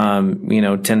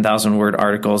 10,000 word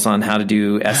articles on how to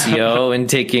do SEO and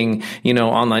taking,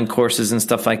 online courses and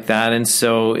stuff like that. And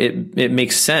so it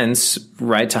makes sense,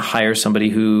 right, to hire somebody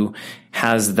who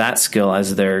has that skill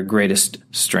as their greatest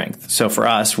strength. So for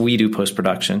us, we do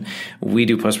post-production. We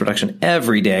do post-production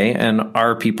every day, and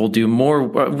our people do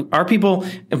more. Our people,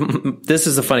 this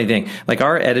is a funny thing. Like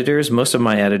our editors, most of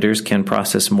my editors can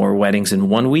process more weddings in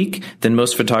 1 week than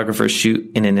most photographers shoot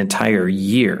in an entire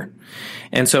year.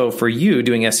 And so for you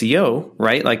doing SEO,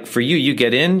 right? Like for you, you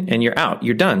get in and you're out.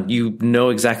 You're done. You know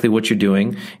exactly what you're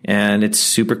doing, and it's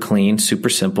super clean, super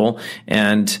simple,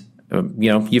 and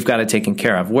you've got it taken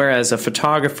care of. Whereas a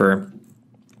photographer,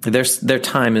 their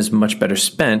time is much better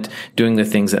spent doing the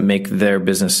things that make their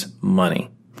business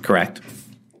money. Correct?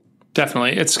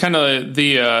 Definitely. It's kind of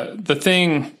the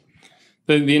thing,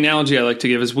 the analogy I like to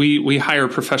give is we hire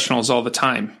professionals all the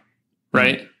time,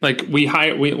 right?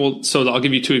 Mm-hmm. Like so I'll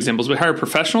give you 2 examples. We hire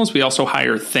professionals. We also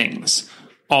hire things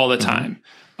all the time.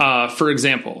 For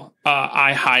example,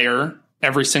 I hire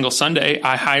every single Sunday,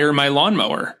 I hire my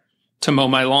lawnmower to mow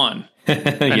my lawn.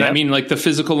 And yep. I mean, like the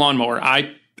physical lawnmower,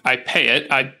 I pay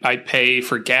it. I pay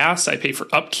for gas. I pay for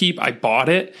upkeep. I bought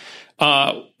it.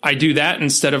 I do that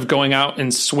instead of going out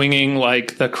and swinging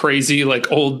like the crazy,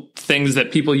 like old things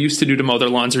that people used to do to mow their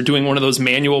lawns, or doing one of those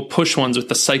manual push ones with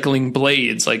the cycling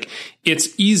blades. Like it's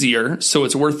easier. So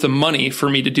it's worth the money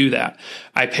for me to do that.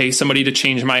 I pay somebody to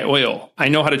change my oil. I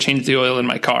know how to change the oil in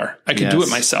my car. I could do it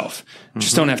myself.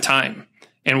 Just don't have time.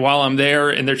 And while I'm there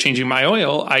and they're changing my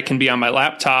oil, I can be on my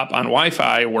laptop on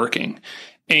Wi-Fi working.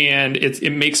 And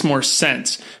it makes more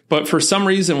sense. But for some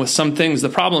reason with some things, the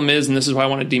problem is, and this is why I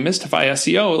want to demystify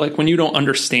SEO, like when you don't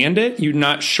understand it, you're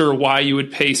not sure why you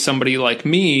would pay somebody like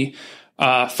me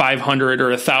 $500 or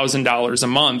 $1,000 a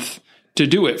month to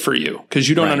do it for you, because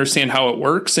you don't understand how it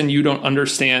works and you don't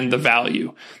understand the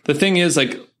value. The thing is,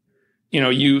 like,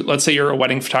 let's say you're a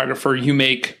wedding photographer, you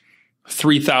make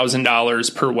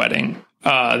 $3,000 per wedding.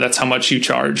 That's how much you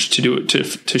charge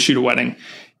to shoot a wedding.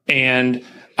 And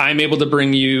I'm able to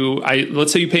bring you,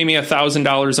 let's say you pay me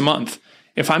 $1,000 a month.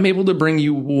 If I'm able to bring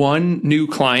you one new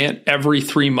client every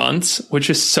 3 months, which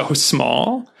is so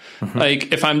small, like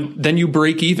then you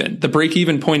break even. The break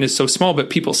even point is so small,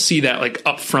 but people see that like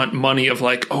upfront money of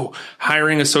like, oh,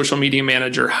 hiring a social media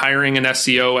manager, hiring an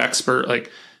SEO expert,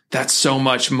 like that's so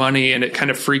much money, and it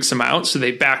kind of freaks them out. So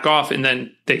they back off and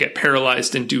then they get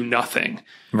paralyzed and do nothing.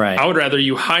 Right. I would rather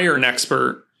you hire an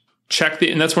expert,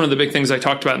 and that's one of the big things I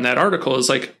talked about in that article is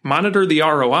like monitor the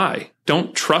ROI.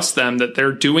 Don't trust them that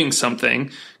they're doing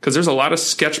something, because there's a lot of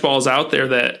sketchballs out there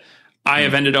that I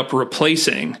have ended up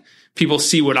replacing. People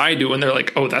see what I do and they're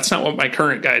like, oh, that's not what my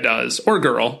current guy does, or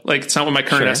girl. Like, it's not what my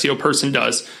current SEO person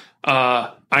does.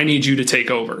 I need you to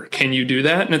take over. Can you do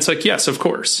that? And it's like, yes, of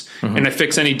course. And I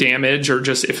fix any damage, or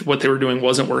just if what they were doing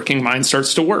wasn't working, mine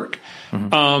starts to work.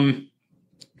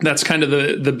 That's kind of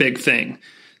the big thing.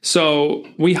 So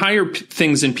we hire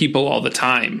things and people all the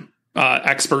time,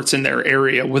 experts in their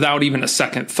area without even a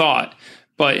second thought.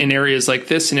 But in areas like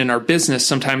this and in our business,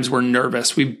 sometimes we're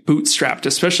nervous. We've bootstrapped,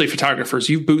 especially photographers.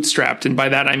 You've bootstrapped. And by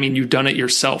that, I mean, you've done it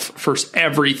yourself for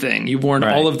everything. You've worn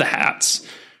all of the hats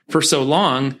for so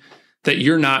long that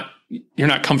you're not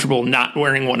comfortable not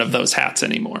wearing one of those hats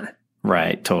anymore.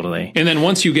 Right. Totally. And then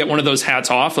once you get one of those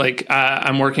hats off, like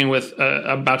I'm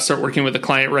about to start working with a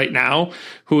client right now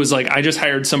who was like, I just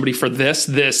hired somebody for this.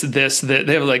 They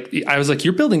have like, I was like,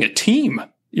 you're building a team.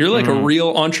 You're like a real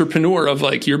entrepreneur of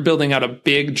like, you're building out a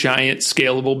big, giant,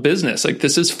 scalable business. Like,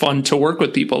 this is fun to work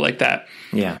with people like that.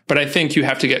 Yeah. But I think you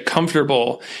have to get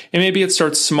comfortable, and maybe it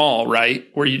starts small, right?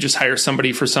 Where you just hire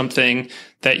somebody for something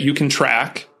that you can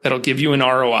track, that'll give you an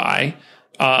ROI.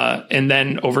 And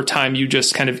then over time, you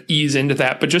just kind of ease into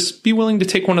that, but just be willing to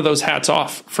take one of those hats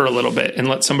off for a little bit and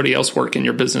let somebody else work in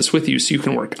your business with you so you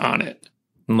can work on it.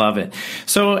 Love it.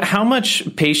 So how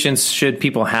much patience should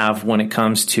people have when it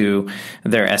comes to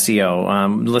their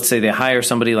SEO? Let's say they hire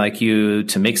somebody like you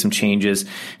to make some changes.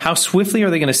 How swiftly are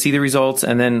they going to see the results?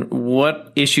 And then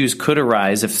what issues could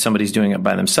arise if somebody's doing it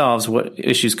by themselves? What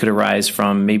issues could arise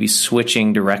from maybe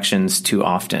switching directions too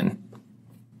often?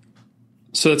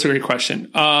 So that's a great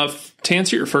question. To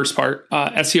answer your first part,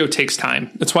 SEO takes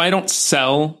time. That's why I don't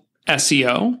sell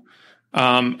SEO.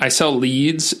 I sell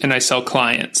leads and I sell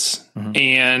clients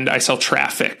and I sell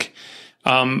traffic.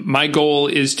 My goal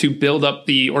is to build up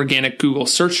the organic Google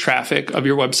search traffic of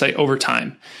your website over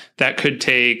time. That could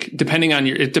take, it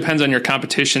depends on your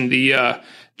competition. The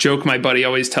joke my buddy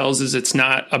always tells is it's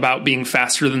not about being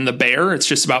faster than the bear. It's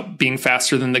just about being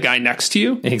faster than the guy next to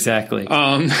you. Exactly.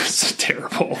 It's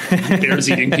terrible. Bears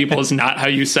eating people is not how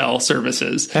you sell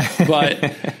services. But,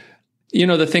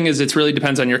 the thing is, it really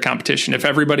depends on your competition. If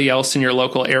everybody else in your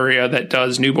local area that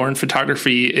does newborn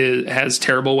photography has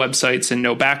terrible websites and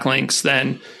no backlinks,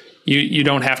 then you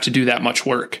don't have to do that much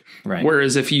work. Right.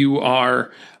 Whereas if you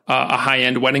are a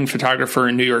high-end wedding photographer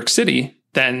in New York City,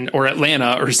 or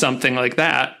Atlanta or something like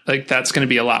that, that's going to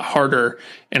be a lot harder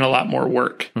and a lot more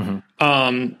work.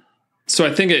 So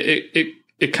I think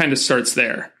it kind of starts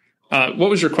there. What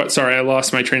was your question? Sorry, I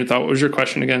lost my train of thought. What was your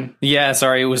question again? Yeah,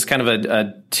 sorry. It was kind of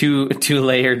a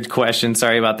two-layered question.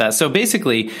 Sorry about that. So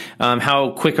basically,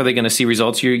 how quick are they going to see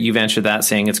results? You've answered that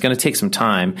saying it's going to take some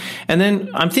time. And then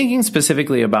I'm thinking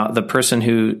specifically about the person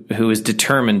who is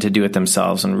determined to do it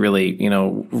themselves and really,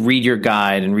 read your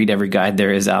guide and read every guide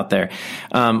there is out there.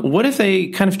 What if they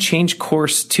kind of change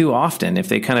course too often? If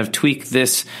they kind of tweak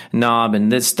this knob and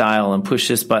this dial and push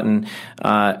this button,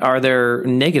 are there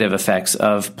negative effects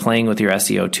of playing with your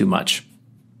SEO too much?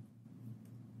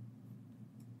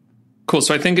 Cool.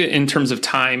 So I think in terms of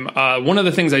time, one of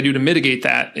the things I do to mitigate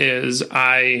that is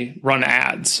I run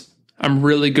ads. I'm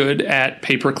really good at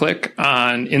pay-per-click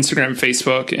on Instagram,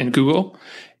 Facebook, and Google.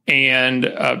 And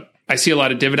I see a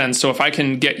lot of dividends. So if I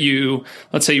can get you,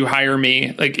 let's say you hire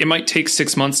me, it might take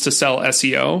 6 months to sell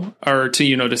SEO or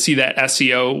to see that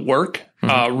SEO work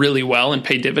really well and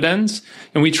pay dividends.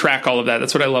 And we track all of that.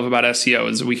 That's what I love about SEO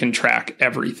is we can track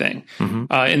everything.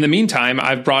 In the meantime,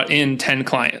 I've brought in 10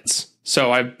 clients.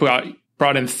 So I've brought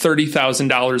in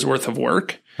 $30,000 worth of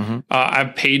work.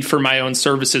 I've paid for my own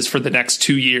services for the next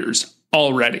 2 years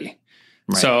already.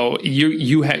 Right. So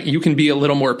you can be a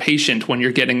little more patient when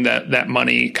you're getting that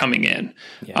money coming in.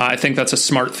 Yeah. I think that's a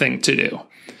smart thing to do.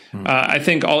 I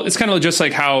think it's kind of just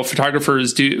like how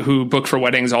photographers who book for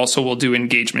weddings also will do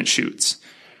engagement shoots,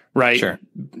 right? Sure.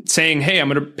 Saying, hey, I'm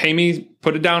going to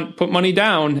put money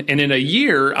down. And in a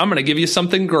year, I'm going to give you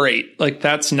something great.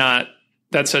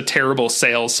 That's a terrible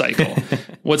sales cycle.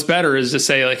 What's better is to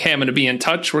say hey, I'm going to be in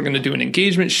touch. We're going to do an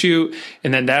engagement shoot.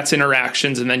 And then that's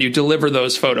interactions. And then you deliver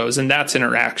those photos and that's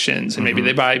interactions. And maybe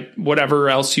they buy whatever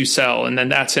else you sell. And then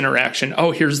that's interaction. Oh,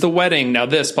 here's the wedding. Now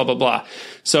this, blah, blah, blah.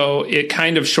 So it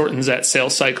kind of shortens that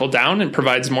sales cycle down and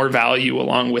provides more value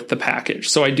along with the package.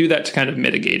 So I do that to kind of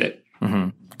mitigate it.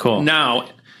 Cool. Now,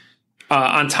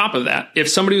 on top of that, if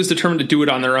somebody was determined to do it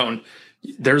on their own,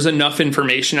 there's enough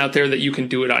information out there that you can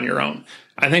do it on your own.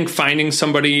 I think finding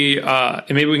somebody,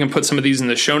 and maybe we can put some of these in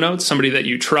the show notes, somebody that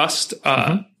you trust.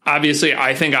 Obviously,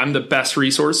 I think I'm the best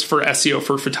resource for SEO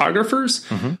for photographers,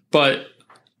 but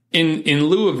in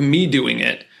lieu of me doing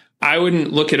it, I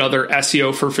wouldn't look at other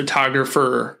SEO for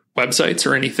photographer websites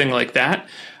or anything like that.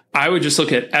 I would just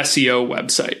look at SEO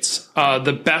websites.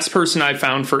 The best person I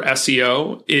found for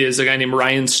SEO is a guy named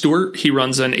Ryan Stewart. He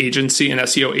runs an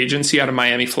SEO agency out of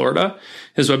Miami, Florida.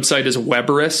 His website is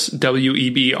Webris,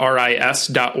 WEBRIS.org.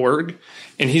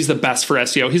 And he's the best for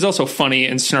SEO. He's also funny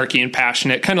and snarky and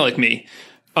passionate, kind of like me.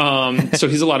 So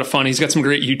he's a lot of fun. He's got some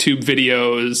great YouTube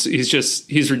videos.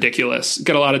 He's ridiculous.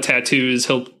 Got a lot of tattoos.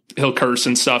 He'll curse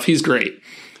and stuff. He's great.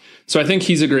 So I think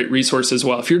he's a great resource as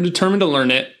well. If you're determined to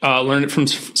learn it from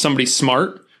somebody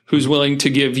smart who's willing to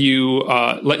give you,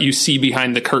 let you see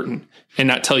behind the curtain and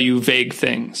not tell you vague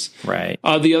things. Right.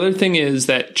 The other thing is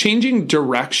that changing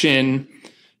direction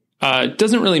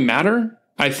doesn't really matter.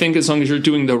 I think as long as you're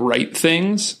doing the right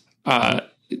things,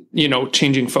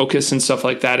 changing focus and stuff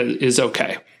like that is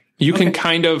okay. You can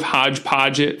kind of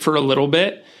hodgepodge it for a little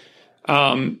bit,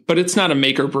 but it's not a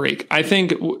make or break. I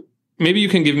think maybe you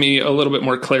can give me a little bit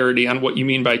more clarity on what you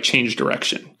mean by change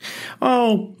direction.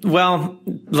 Oh, well,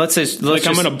 let's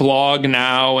I'm going to blog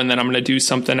now and then I'm going to do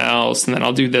something else and then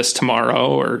I'll do this tomorrow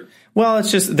or. Well, it's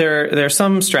just there are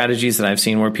some strategies that I've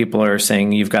seen where people are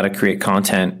saying you've got to create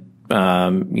content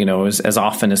as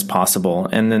often as possible.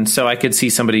 And then so I could see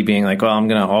somebody being like, well, I'm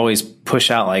going to always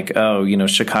push out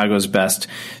Chicago's best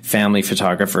family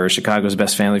photographer,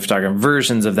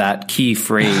 versions of that key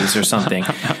phrase or something.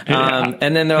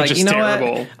 And then they're like,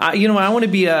 what? I want to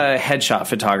be a headshot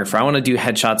photographer. I want to do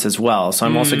headshots as well. So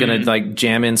I'm also going to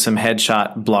jam in some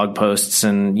headshot blog posts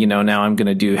and, now I'm going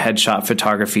to do headshot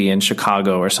photography in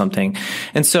Chicago or something.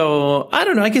 And so I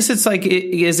don't know, I guess it's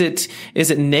is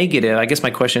it negative? I guess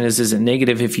my question is Is it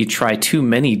negative if you try too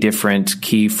many different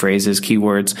key phrases,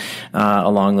 keywords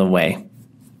along the way?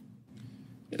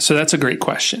 So that's a great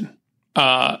question.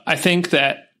 I think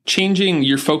that changing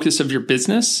your focus of your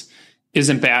business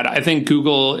isn't bad. I think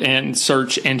Google and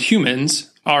search and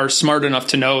humans are smart enough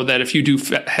to know that if you do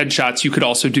headshots, you could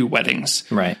also do weddings.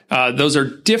 Right. Those are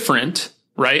different,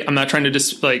 right? I'm not trying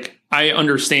to I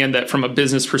understand that from a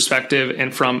business perspective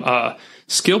and from a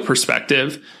skill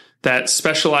perspective, that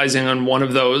specializing on one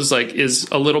of those is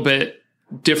a little bit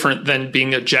different than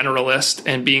being a generalist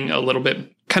and being a little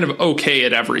bit kind of okay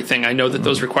at everything. I know that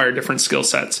those require different skill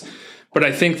sets. But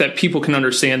I think that people can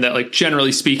understand that,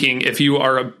 generally speaking, if you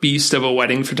are a beast of a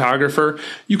wedding photographer,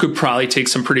 you could probably take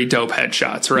some pretty dope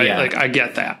headshots, right? Yeah. I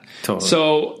get that. Totally.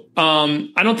 So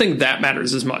I don't think that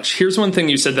matters as much. Here's one thing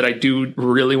you said that I do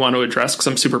really want to address because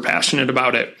I'm super passionate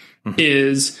about it,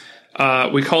 is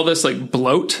we call this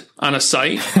bloat on a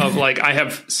site of I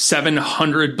have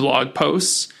 700 blog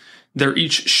posts. They're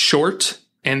each short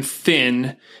and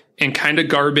thin and kind of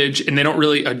garbage, and they don't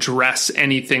really address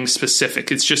anything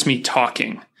specific. It's just me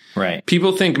talking. Right.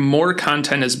 People think more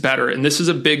content is better. And this is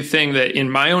a big thing that in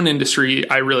my own industry,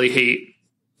 I really hate.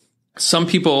 Some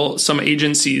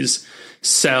agencies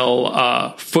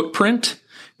sell footprint,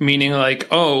 meaning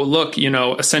oh, look,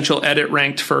 Essential Edit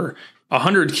ranked for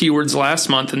 100 keywords last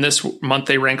month, and this month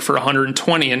they rank for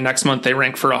 120, and next month they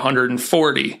rank for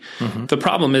 140. Mm-hmm. The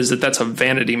problem is that that's a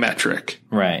vanity metric.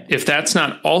 Right. If that's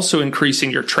not also increasing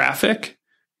your traffic,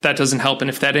 that doesn't help. And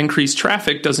if that increased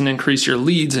traffic doesn't increase your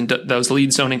leads, and those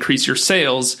leads don't increase your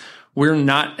sales, we're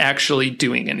not actually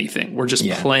doing anything. We're just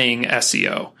playing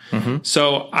SEO. Mm-hmm.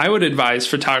 So I would advise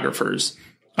photographers.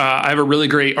 I have a really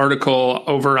great article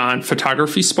over on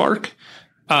Photography Spark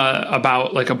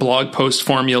about a blog post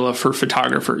formula for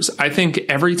photographers. I think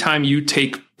every time you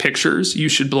take pictures, you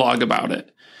should blog about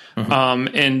it.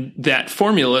 Mm-hmm. And that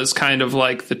formula is kind of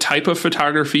the type of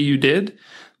photography you did,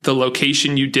 the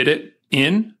location you did it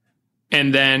in.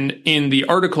 And then in the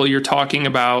article, you're talking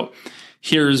about,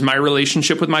 here's my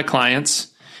relationship with my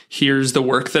clients. Here's the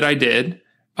work that I did.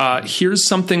 Here's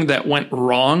something that went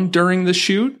wrong during the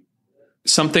shoot.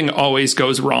 Something always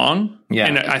goes wrong. Yeah.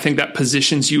 And I think that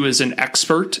positions you as an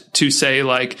expert to say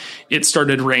it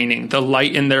started raining, the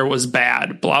light in there was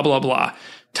bad, blah, blah, blah.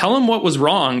 Tell them what was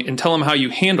wrong and tell them how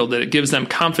you handled it. It gives them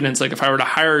confidence. If I were to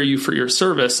hire you for your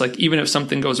service, even if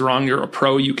something goes wrong, you're a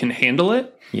pro, you can handle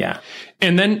it. Yeah.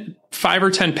 And then 5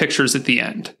 or 10 pictures at the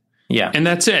end. Yeah. And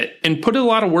that's it. And put a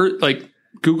lot of words,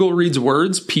 Google reads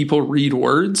words, people read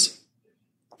words.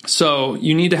 So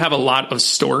you need to have a lot of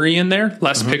story in there,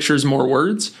 less pictures, more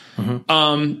words.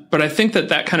 Mm-hmm. But I think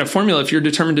that kind of formula, if you're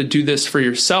determined to do this for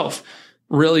yourself,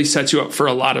 really sets you up for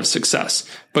a lot of success.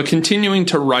 But continuing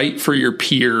to write for your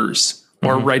peers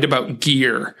or write about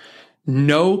gear,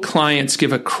 no clients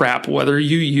give a crap whether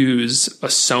you use a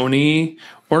Sony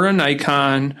or a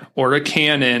Nikon or a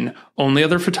Canon. Only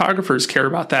other photographers care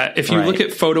about that. If you look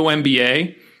at Photo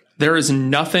MBA, there is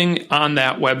nothing on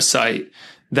that website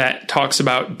that talks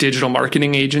about digital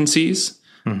marketing agencies.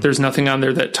 Mm-hmm. There's nothing on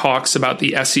there that talks about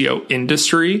the SEO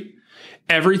industry.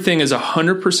 Everything is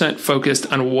 100%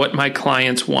 focused on what my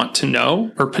clients want to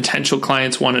know or potential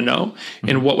clients want to know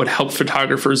and what would help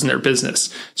photographers in their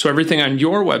business. So everything on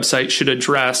your website should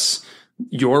address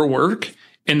your work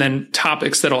and then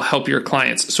topics that'll help your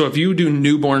clients. So if you do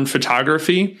newborn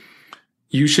photography,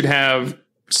 you should have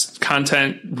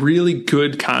content, really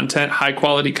good content, high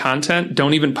quality content.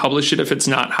 Don't even publish it if it's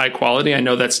not high quality. I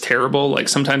know that's terrible.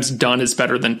 Sometimes done is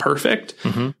better than perfect,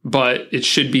 but it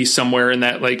should be somewhere in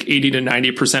that 80 to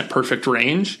 90% perfect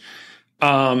range.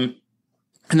 And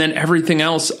then everything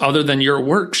else other than your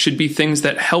work should be things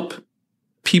that help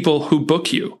people who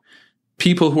book you.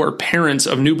 People who are parents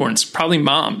of newborns, probably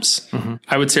moms,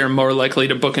 I would say are more likely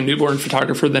to book a newborn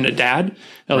photographer than a dad.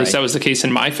 At least that was the case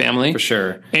in my family. For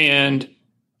sure. And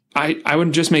I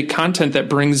would just make content that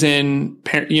brings in,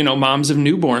 moms of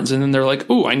newborns. And then they're like,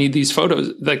 oh, I need these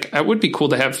photos. That would be cool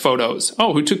to have photos.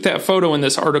 Oh, who took that photo in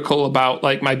this article about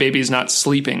my baby's not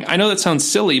sleeping? I know that sounds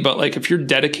silly, but if you're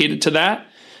dedicated to that,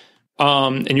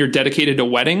 and you're dedicated to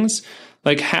weddings,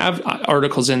 have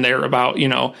articles in there about,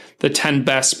 the 10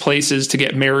 best places to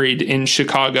get married in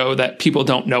Chicago that people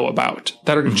don't know about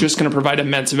that are just going to provide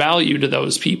immense value to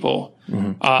those people,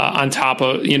 on top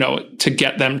of, to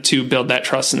get them to build that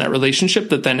trust in that relationship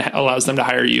that then allows them to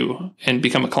hire you and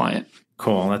become a client.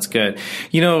 Cool. That's good.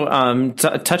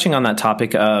 Touching on that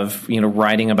topic of,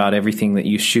 writing about everything that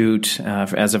you shoot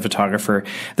as a photographer,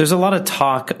 there's a lot of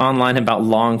talk online about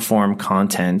long form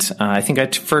content. I think I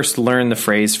first learned the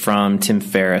phrase from Tim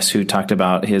Ferriss, who talked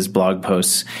about his blog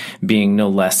posts being no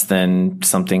less than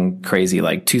something crazy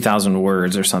like 2,000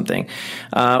 words or something.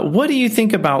 What do you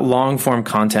think about long form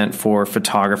content for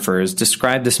photographers?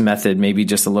 Describe this method maybe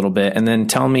just a little bit, and then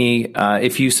tell me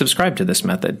if you subscribe to this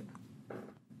method.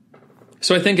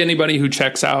 So I think anybody who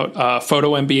checks out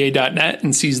photomba.net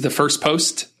and sees the first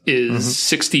post is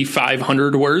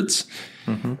 6,500 words.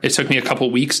 It took me a couple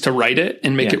weeks to write it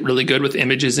and make it really good with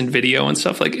images and video and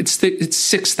stuff. Like it's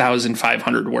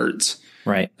 6,500 words.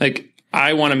 Right. Like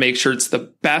I want to make sure it's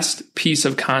the best piece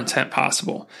of content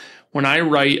possible. When I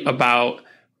write about,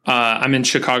 I'm in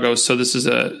Chicago, so this is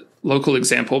a local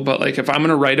example, but like if I'm going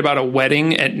to write about a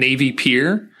wedding at Navy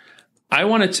Pier, I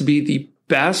want it to be the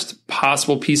best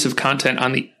possible piece of content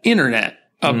on the internet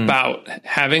about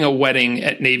having a wedding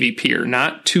at Navy Pier,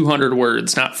 not 200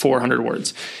 words, not 400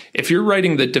 words. If you're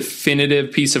writing the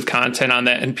definitive piece of content on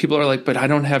that and people are like, but I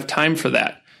don't have time for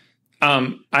that.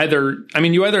 You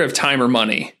either have time or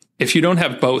money. If you don't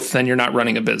have both, then you're not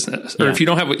running a business. Or if you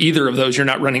don't have either of those, you're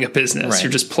not running a business. Right.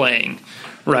 You're just playing.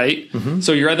 Right.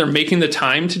 So you're either making the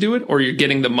time to do it or you're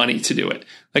getting the money to do it.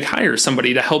 Like hire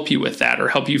somebody to help you with that or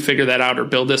help you figure that out or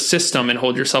build a system and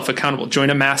hold yourself accountable. Join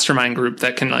a mastermind group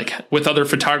that can with other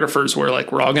photographers where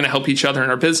we're all going to help each other in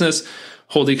our business,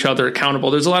 hold each other accountable.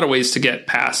 There's a lot of ways to get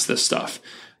past this stuff.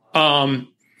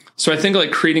 So I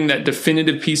think creating that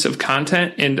definitive piece of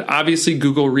content, and obviously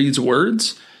Google reads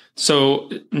words. So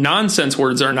nonsense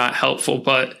words are not helpful,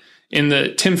 but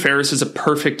Tim Ferriss is a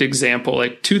perfect example.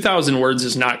 2,000 words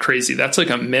is not crazy. That's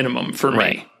a minimum for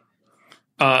me.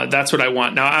 That's what I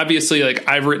want. Now, obviously,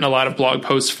 I've written a lot of blog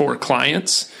posts for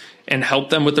clients and helped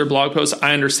them with their blog posts.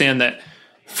 I understand that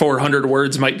 400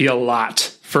 words might be a lot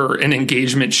for an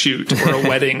engagement shoot or a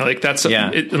wedding. That's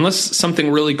unless something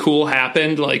really cool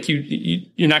happened,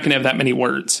 you're not going to have that many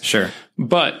words. Sure.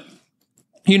 But,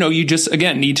 you just,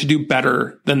 again, need to do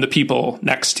better than the people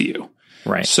next to you.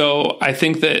 Right. So I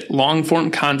think that long form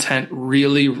content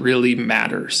really, really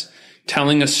matters.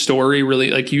 Telling a story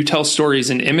really, you tell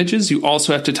stories in images, you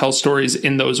also have to tell stories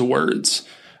in those words.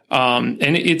 And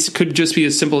it could just be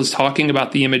as simple as talking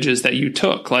about the images that you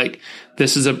took.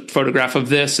 This is a photograph of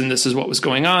this, and this is what was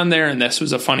going on there, and this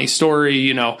was a funny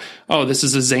story. This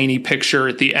is a zany picture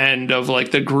at the end of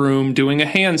the groom doing a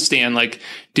handstand.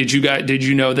 Did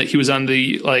you know that he was on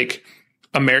the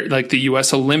the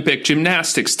U.S. Olympic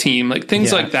gymnastics team?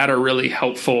 Things like that are really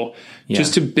helpful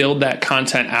just to build that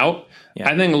content out. Yeah.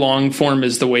 I think long form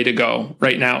is the way to go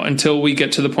right now until we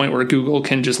get to the point where Google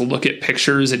can just look at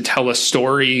pictures and tell a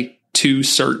story to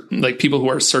people who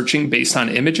are searching based on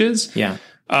images. Yeah.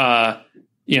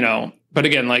 But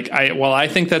again, while I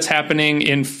think that's happening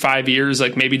in 5 years,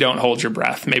 maybe don't hold your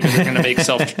breath. Maybe they're going to make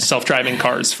self-driving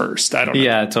cars first. I don't know.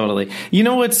 Yeah, totally. You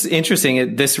know what's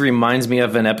interesting? This reminds me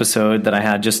of an episode that I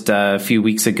had just a few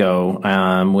weeks ago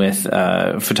with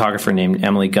a photographer named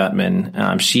Emily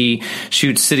Gutman. She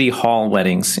shoots city hall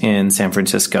weddings in San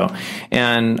Francisco.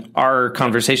 And our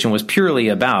conversation was purely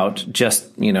about just,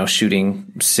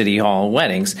 shooting city hall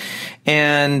weddings.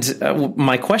 And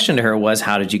my question to her was,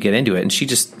 how did you get into it? And she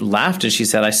just laughed and she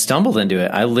said, I stumbled into it.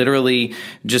 I literally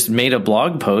just made a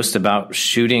blog post about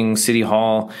shooting city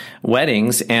hall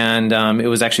weddings. And it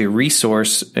was actually a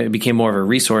resource. It became more of a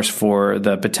resource for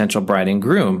the potential bride and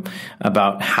groom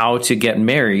about how to get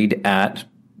married at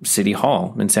City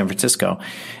Hall in San Francisco.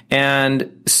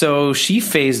 And so she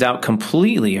phased out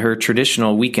completely her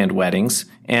traditional weekend weddings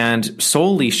and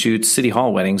solely shoots City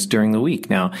Hall weddings during the week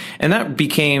now. And that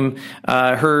became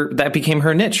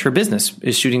her niche. Her business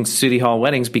is shooting City Hall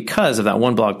weddings because of that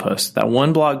one blog post. That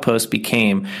one blog post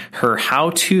became her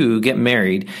how to get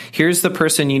married. Here's the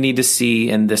person you need to see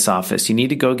in this office. You need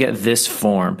to go get this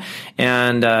form.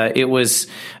 And it was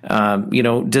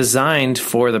designed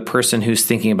for the person who's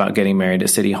thinking about getting married at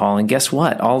City Hall. And guess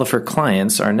what? All of her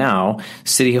clients are now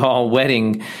City Hall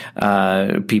wedding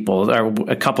people,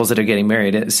 or couples that are getting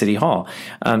married at City Hall.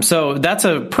 So that's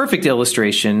a perfect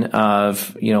illustration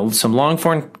of, some long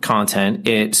form content.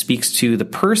 It speaks to the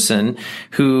person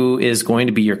who is going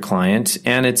to be your client,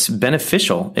 and it's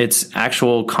beneficial. It's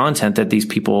actual content that these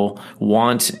people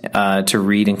want to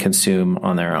read and consume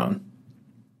on their own.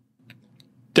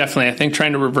 Definitely. I think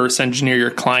trying to reverse engineer your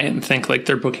client and think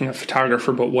they're booking a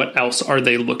photographer, but what else are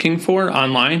they looking for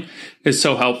online is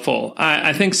so helpful.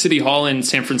 I think City Hall in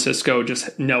San Francisco,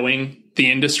 just knowing the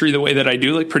industry the way that I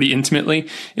do, like pretty intimately,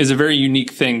 is a very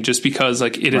unique thing just because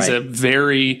like it is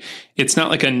it's not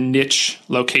like a niche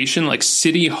location, like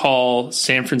City Hall,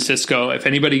 San Francisco. If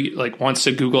anybody like wants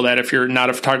to Google that, if you're not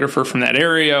a photographer from that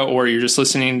area or you're just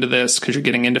listening to this because you're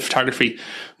getting into photography,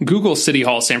 Google City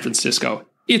Hall, San Francisco.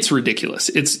 It's ridiculous.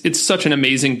 It's such an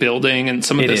amazing building, and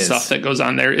some of the stuff that goes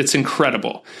on there, it's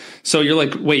incredible. So you're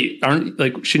like, wait,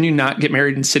 shouldn't you not get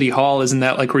married in City Hall? Isn't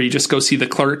that like where you just go see the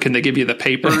clerk and they give you the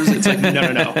papers? It's like,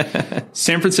 no.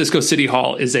 San Francisco City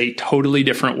Hall is a totally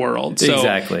different world. So,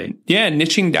 exactly. Yeah,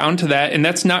 niching down to that, and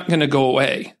that's not going to go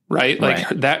away, right? Like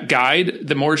that guide,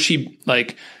 the more she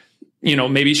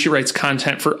maybe she writes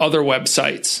content for other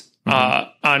websites.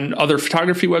 On other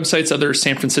photography websites, other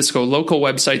San Francisco local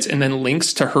websites, and then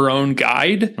links to her own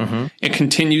guide and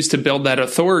continues to build that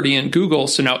authority in Google.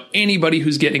 So now anybody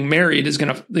who's getting married is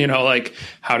going to, like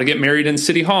how to get married in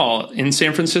City Hall in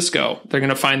San Francisco. They're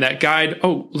going to find that guide.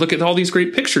 Oh, look at all these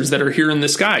great pictures that are here in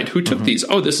this guide. Who took these?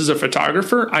 Oh, this is a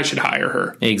photographer. I should hire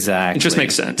her. Exactly. It just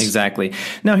makes sense. Exactly.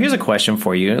 Now, here's a question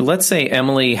for you. Let's say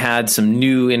Emily had some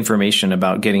new information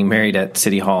about getting married at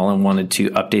City Hall and wanted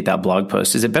to update that blog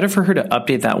post. Is it better for her to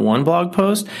update that one blog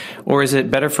post, or is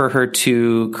it better for her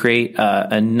to create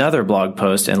another blog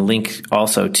post and link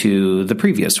also to the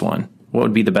previous one? What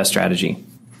would be the best strategy?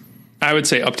 I would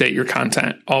say update your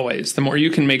content always. The more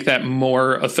you can make that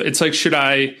more, it's like, should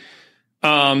I,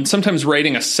 sometimes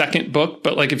writing a second book,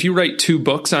 but like if you write 2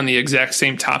 books on the exact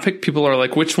same topic, people are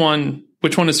like, which one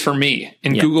is for me?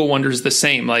 And Google wonders the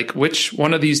same, like, which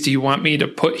one of these do you want me to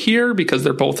put here? Because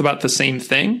they're both about the same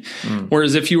thing.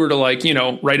 Whereas if you were to like,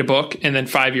 write a book and then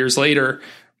 5 years later,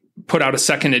 put out a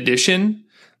second edition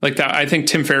like that, I think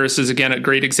Tim Ferriss is, again, a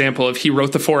great example of he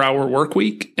wrote the 4-Hour Work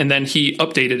Week and then he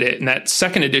updated it. And that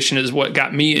second edition is what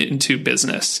got me into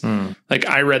business. Like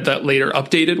I read that later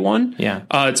updated one. Yeah.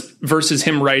 It's versus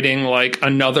him writing like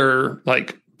another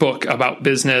like book about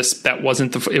business that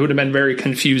wasn't it would have been very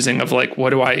confusing of like,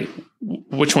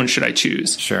 which one should I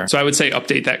choose? Sure. So I would say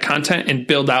update that content and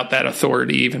build out that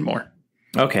authority even more.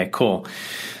 Okay, cool.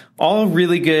 All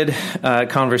really good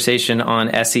conversation on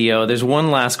SEO. There's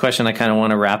one last question I kind of want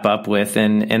to wrap up with,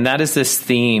 and that is this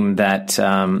theme that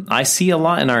I see a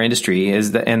lot in our industry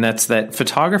that's that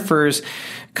photographers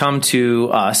come to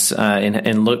us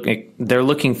and they're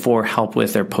looking for help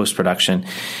with their post-production,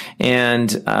 and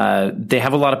they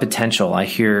have a lot of potential. I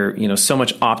hear so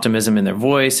much optimism in their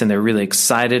voice, and they're really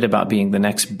excited about being the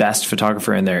next best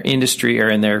photographer in their industry or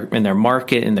in their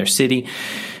market, in their city.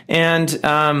 And,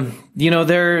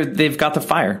 they've got the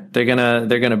fire. They're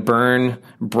gonna burn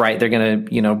bright. They're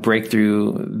gonna, break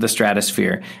through the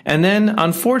stratosphere. And then,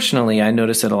 unfortunately, I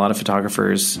notice that a lot of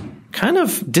photographers kind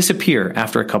of disappear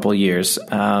after a couple of years.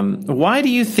 Why do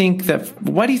you think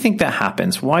that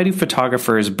happens? Why do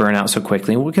photographers burn out so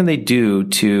quickly? And what can they do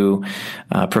to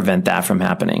prevent that from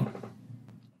happening?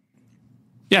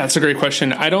 Yeah, it's a great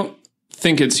question. I don't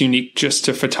think it's unique just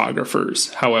to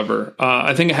photographers. However,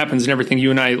 I think it happens in everything. You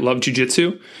and I love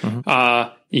jujitsu.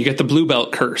 You get the blue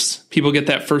belt curse. People get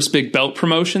that first big belt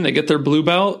promotion. They get their blue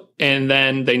belt and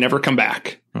then they never come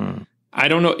back. I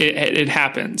don't know. It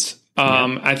happens.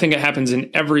 I think it happens in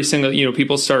every single,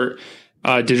 people start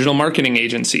digital marketing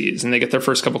agencies and they get their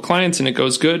first couple clients and it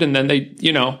goes good. And then they,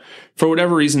 for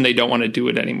whatever reason, they don't want to do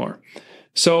it anymore.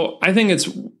 So I think it's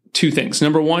 2 things.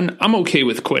 Number one, I'm okay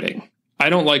with quitting. I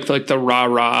don't like the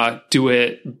rah, do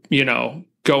it,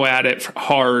 go at it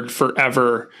hard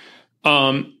forever.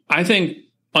 I think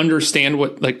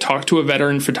talk to a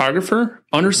veteran photographer,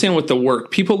 understand what the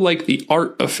work. People like the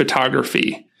art of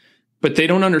photography, but they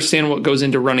don't understand what goes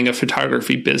into running a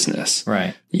photography business.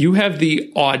 Right. You have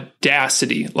the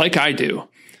audacity, like I do,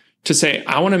 to say,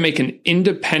 I want to make an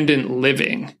independent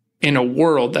living in a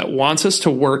world that wants us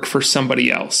to work for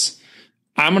somebody else.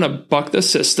 I'm going to buck the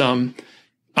system.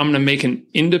 I'm going to make an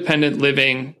independent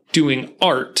living doing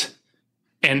art,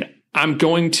 and I'm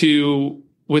going to,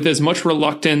 with as much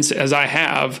reluctance as I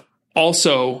have,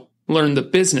 also learn the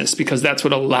business because that's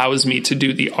what allows me to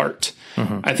do the art.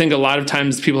 I think a lot of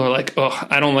times people are like, oh,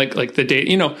 I don't like the day,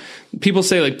 people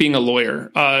say like being a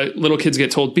lawyer, little kids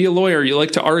get told, be a lawyer. You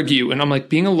like to argue. And I'm like,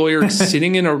 being a lawyer is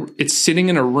sitting in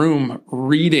a room,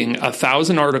 reading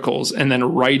 1,000 articles and then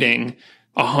writing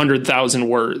 100,000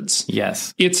 words.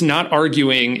 Yes. It's not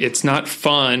arguing. It's not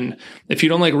fun. If you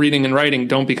don't like reading and writing,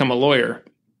 don't become a lawyer.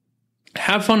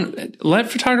 Have fun.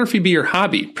 Let photography be your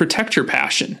hobby. Protect your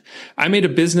passion. I made a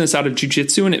business out of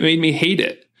jiu-jitsu and it made me hate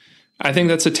it. I think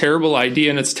that's a terrible idea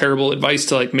and it's terrible advice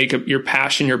to make your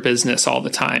passion your business all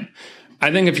the time.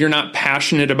 I think if you're not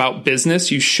passionate about business,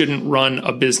 you shouldn't run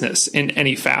a business in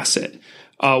any facet.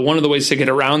 One of the ways to get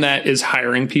around that is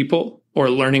hiring people. or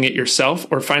learning it yourself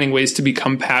or finding ways to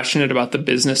become passionate about the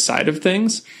business side of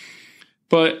things.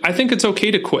 But I think it's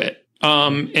okay to quit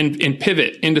and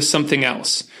pivot into something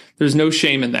else. There's no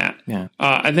shame in that. Yeah.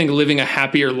 I think living a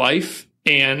happier life,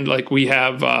 and like we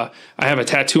have, I have a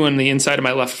tattoo on the inside of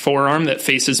my left forearm that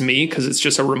faces me because it's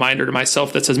just a reminder to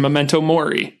myself that says Memento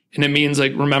Mori. And it means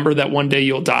like, remember that one day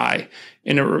you'll die.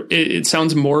 And it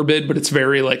sounds morbid, but it's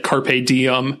very like carpe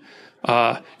diem,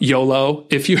 YOLO,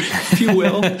 if you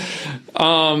will.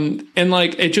 And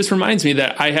like, it just reminds me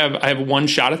that I have one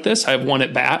shot at this. I have one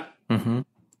at bat. Mm-hmm.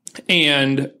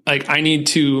 And like, I need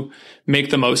to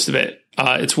make the most of it.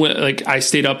 It's when like I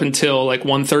stayed up until like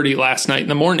 1:30 last night in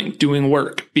the morning doing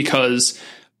work because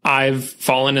I've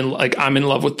fallen in, like, I'm in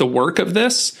love with the work of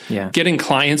this. Yeah. Getting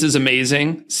clients is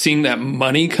amazing. Seeing that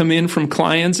money come in from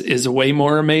clients is way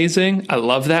more amazing. I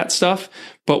love that stuff.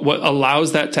 But what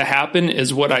allows that to happen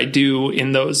is what I do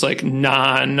in those like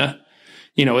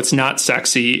it's not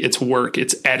sexy. It's work.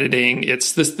 It's editing.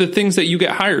 It's the things that you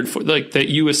get hired for, like that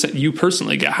you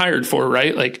personally get hired for,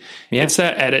 right? Like It's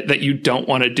that edit that you don't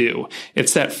want to do.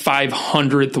 It's that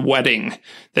 500th wedding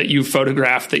that you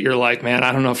photographed that you're like, man,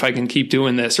 I don't know if I can keep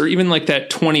doing this. Or even like that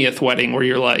 20th wedding where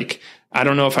you're like, I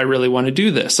don't know if I really want to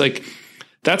do this. Like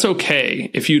that's okay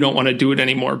if you don't want to do it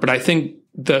anymore. But I think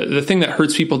the thing that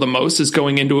hurts people the most is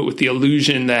going into it with the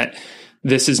illusion that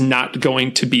this is not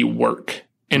going to be work.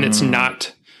 And it's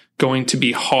not going to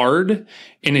be hard,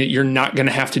 and you're not going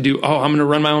to have to do, I'm going to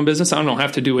run my own business. I don't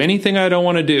have to do anything I don't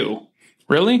want to do.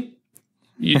 Really?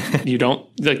 You don't,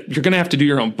 like, you're going to have to do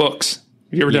your own books.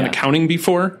 Have you ever done accounting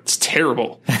before? It's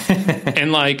terrible.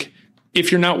 And like,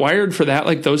 if you're not wired for that,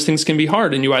 like those things can be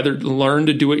hard, and you either learn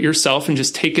to do it yourself and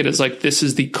just take it as like, this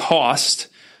is the cost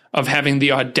of having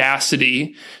the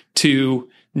audacity to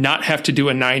not have to do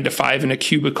a 9 to 5 in a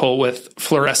cubicle with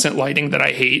fluorescent lighting that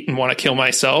I hate and want to kill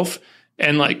myself,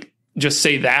 and like just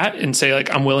say that and say like,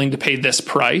 I'm willing to pay this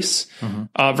price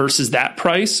versus that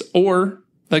price. Or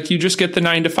like you just get the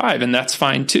 9 to 5 and that's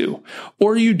fine too.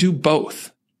 Or you do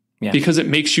both because it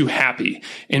makes you happy.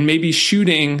 And maybe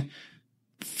shooting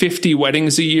 50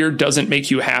 weddings a year doesn't make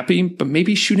you happy, but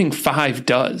maybe shooting 5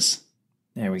 does.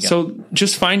 There we go. So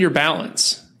just find your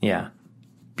balance. Yeah.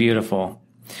 Beautiful.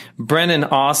 Brendan,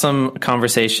 awesome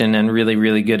conversation and really,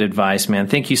 really good advice, man.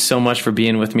 Thank you so much for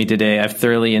being with me today. I've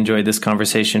thoroughly enjoyed this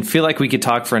conversation. Feel like we could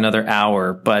talk for another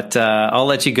hour, but I'll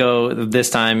let you go this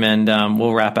time, and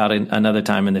we'll wrap out another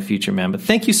time in the future, man. But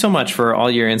thank you so much for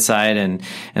all your insight and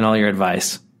all your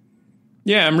advice.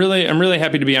 Yeah, I'm really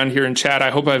happy to be on here and chat.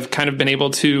 I hope I've kind of been able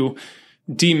to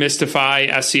demystify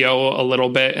SEO a little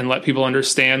bit and let people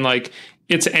understand, like,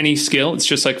 it's any skill. It's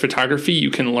just like photography.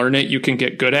 You can learn it. You can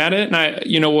get good at it.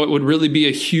 And what would really be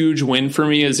a huge win for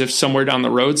me is if somewhere down the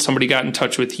road, somebody got in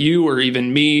touch with you or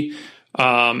even me,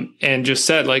 and just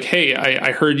said like, hey,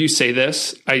 I heard you say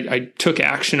this. I took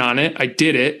action on it. I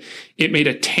did it. It made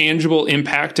a tangible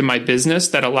impact in my business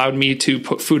that allowed me to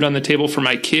put food on the table for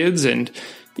my kids and,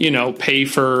 pay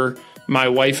for my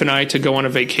wife and I to go on a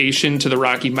vacation to the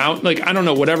Rocky Mountain. Like, I don't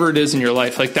know, whatever it is in your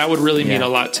life, like that would really mean a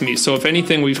lot to me. So if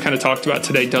anything we've kind of talked about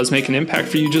today does make an impact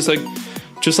for you, just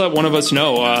let one of us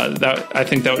know. That I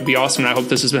think that would be awesome. And I hope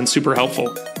this has been super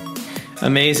helpful.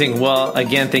 Amazing. Well,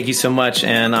 again, thank you so much.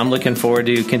 And I'm looking forward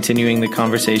to continuing the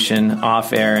conversation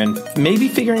off air and maybe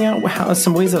figuring out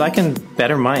some ways that I can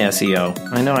better my SEO.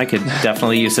 I know I could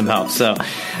definitely use some help. So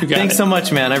thanks so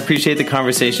much, man. I appreciate the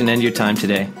conversation and your time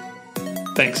today.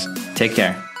 Thanks. Take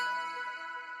care.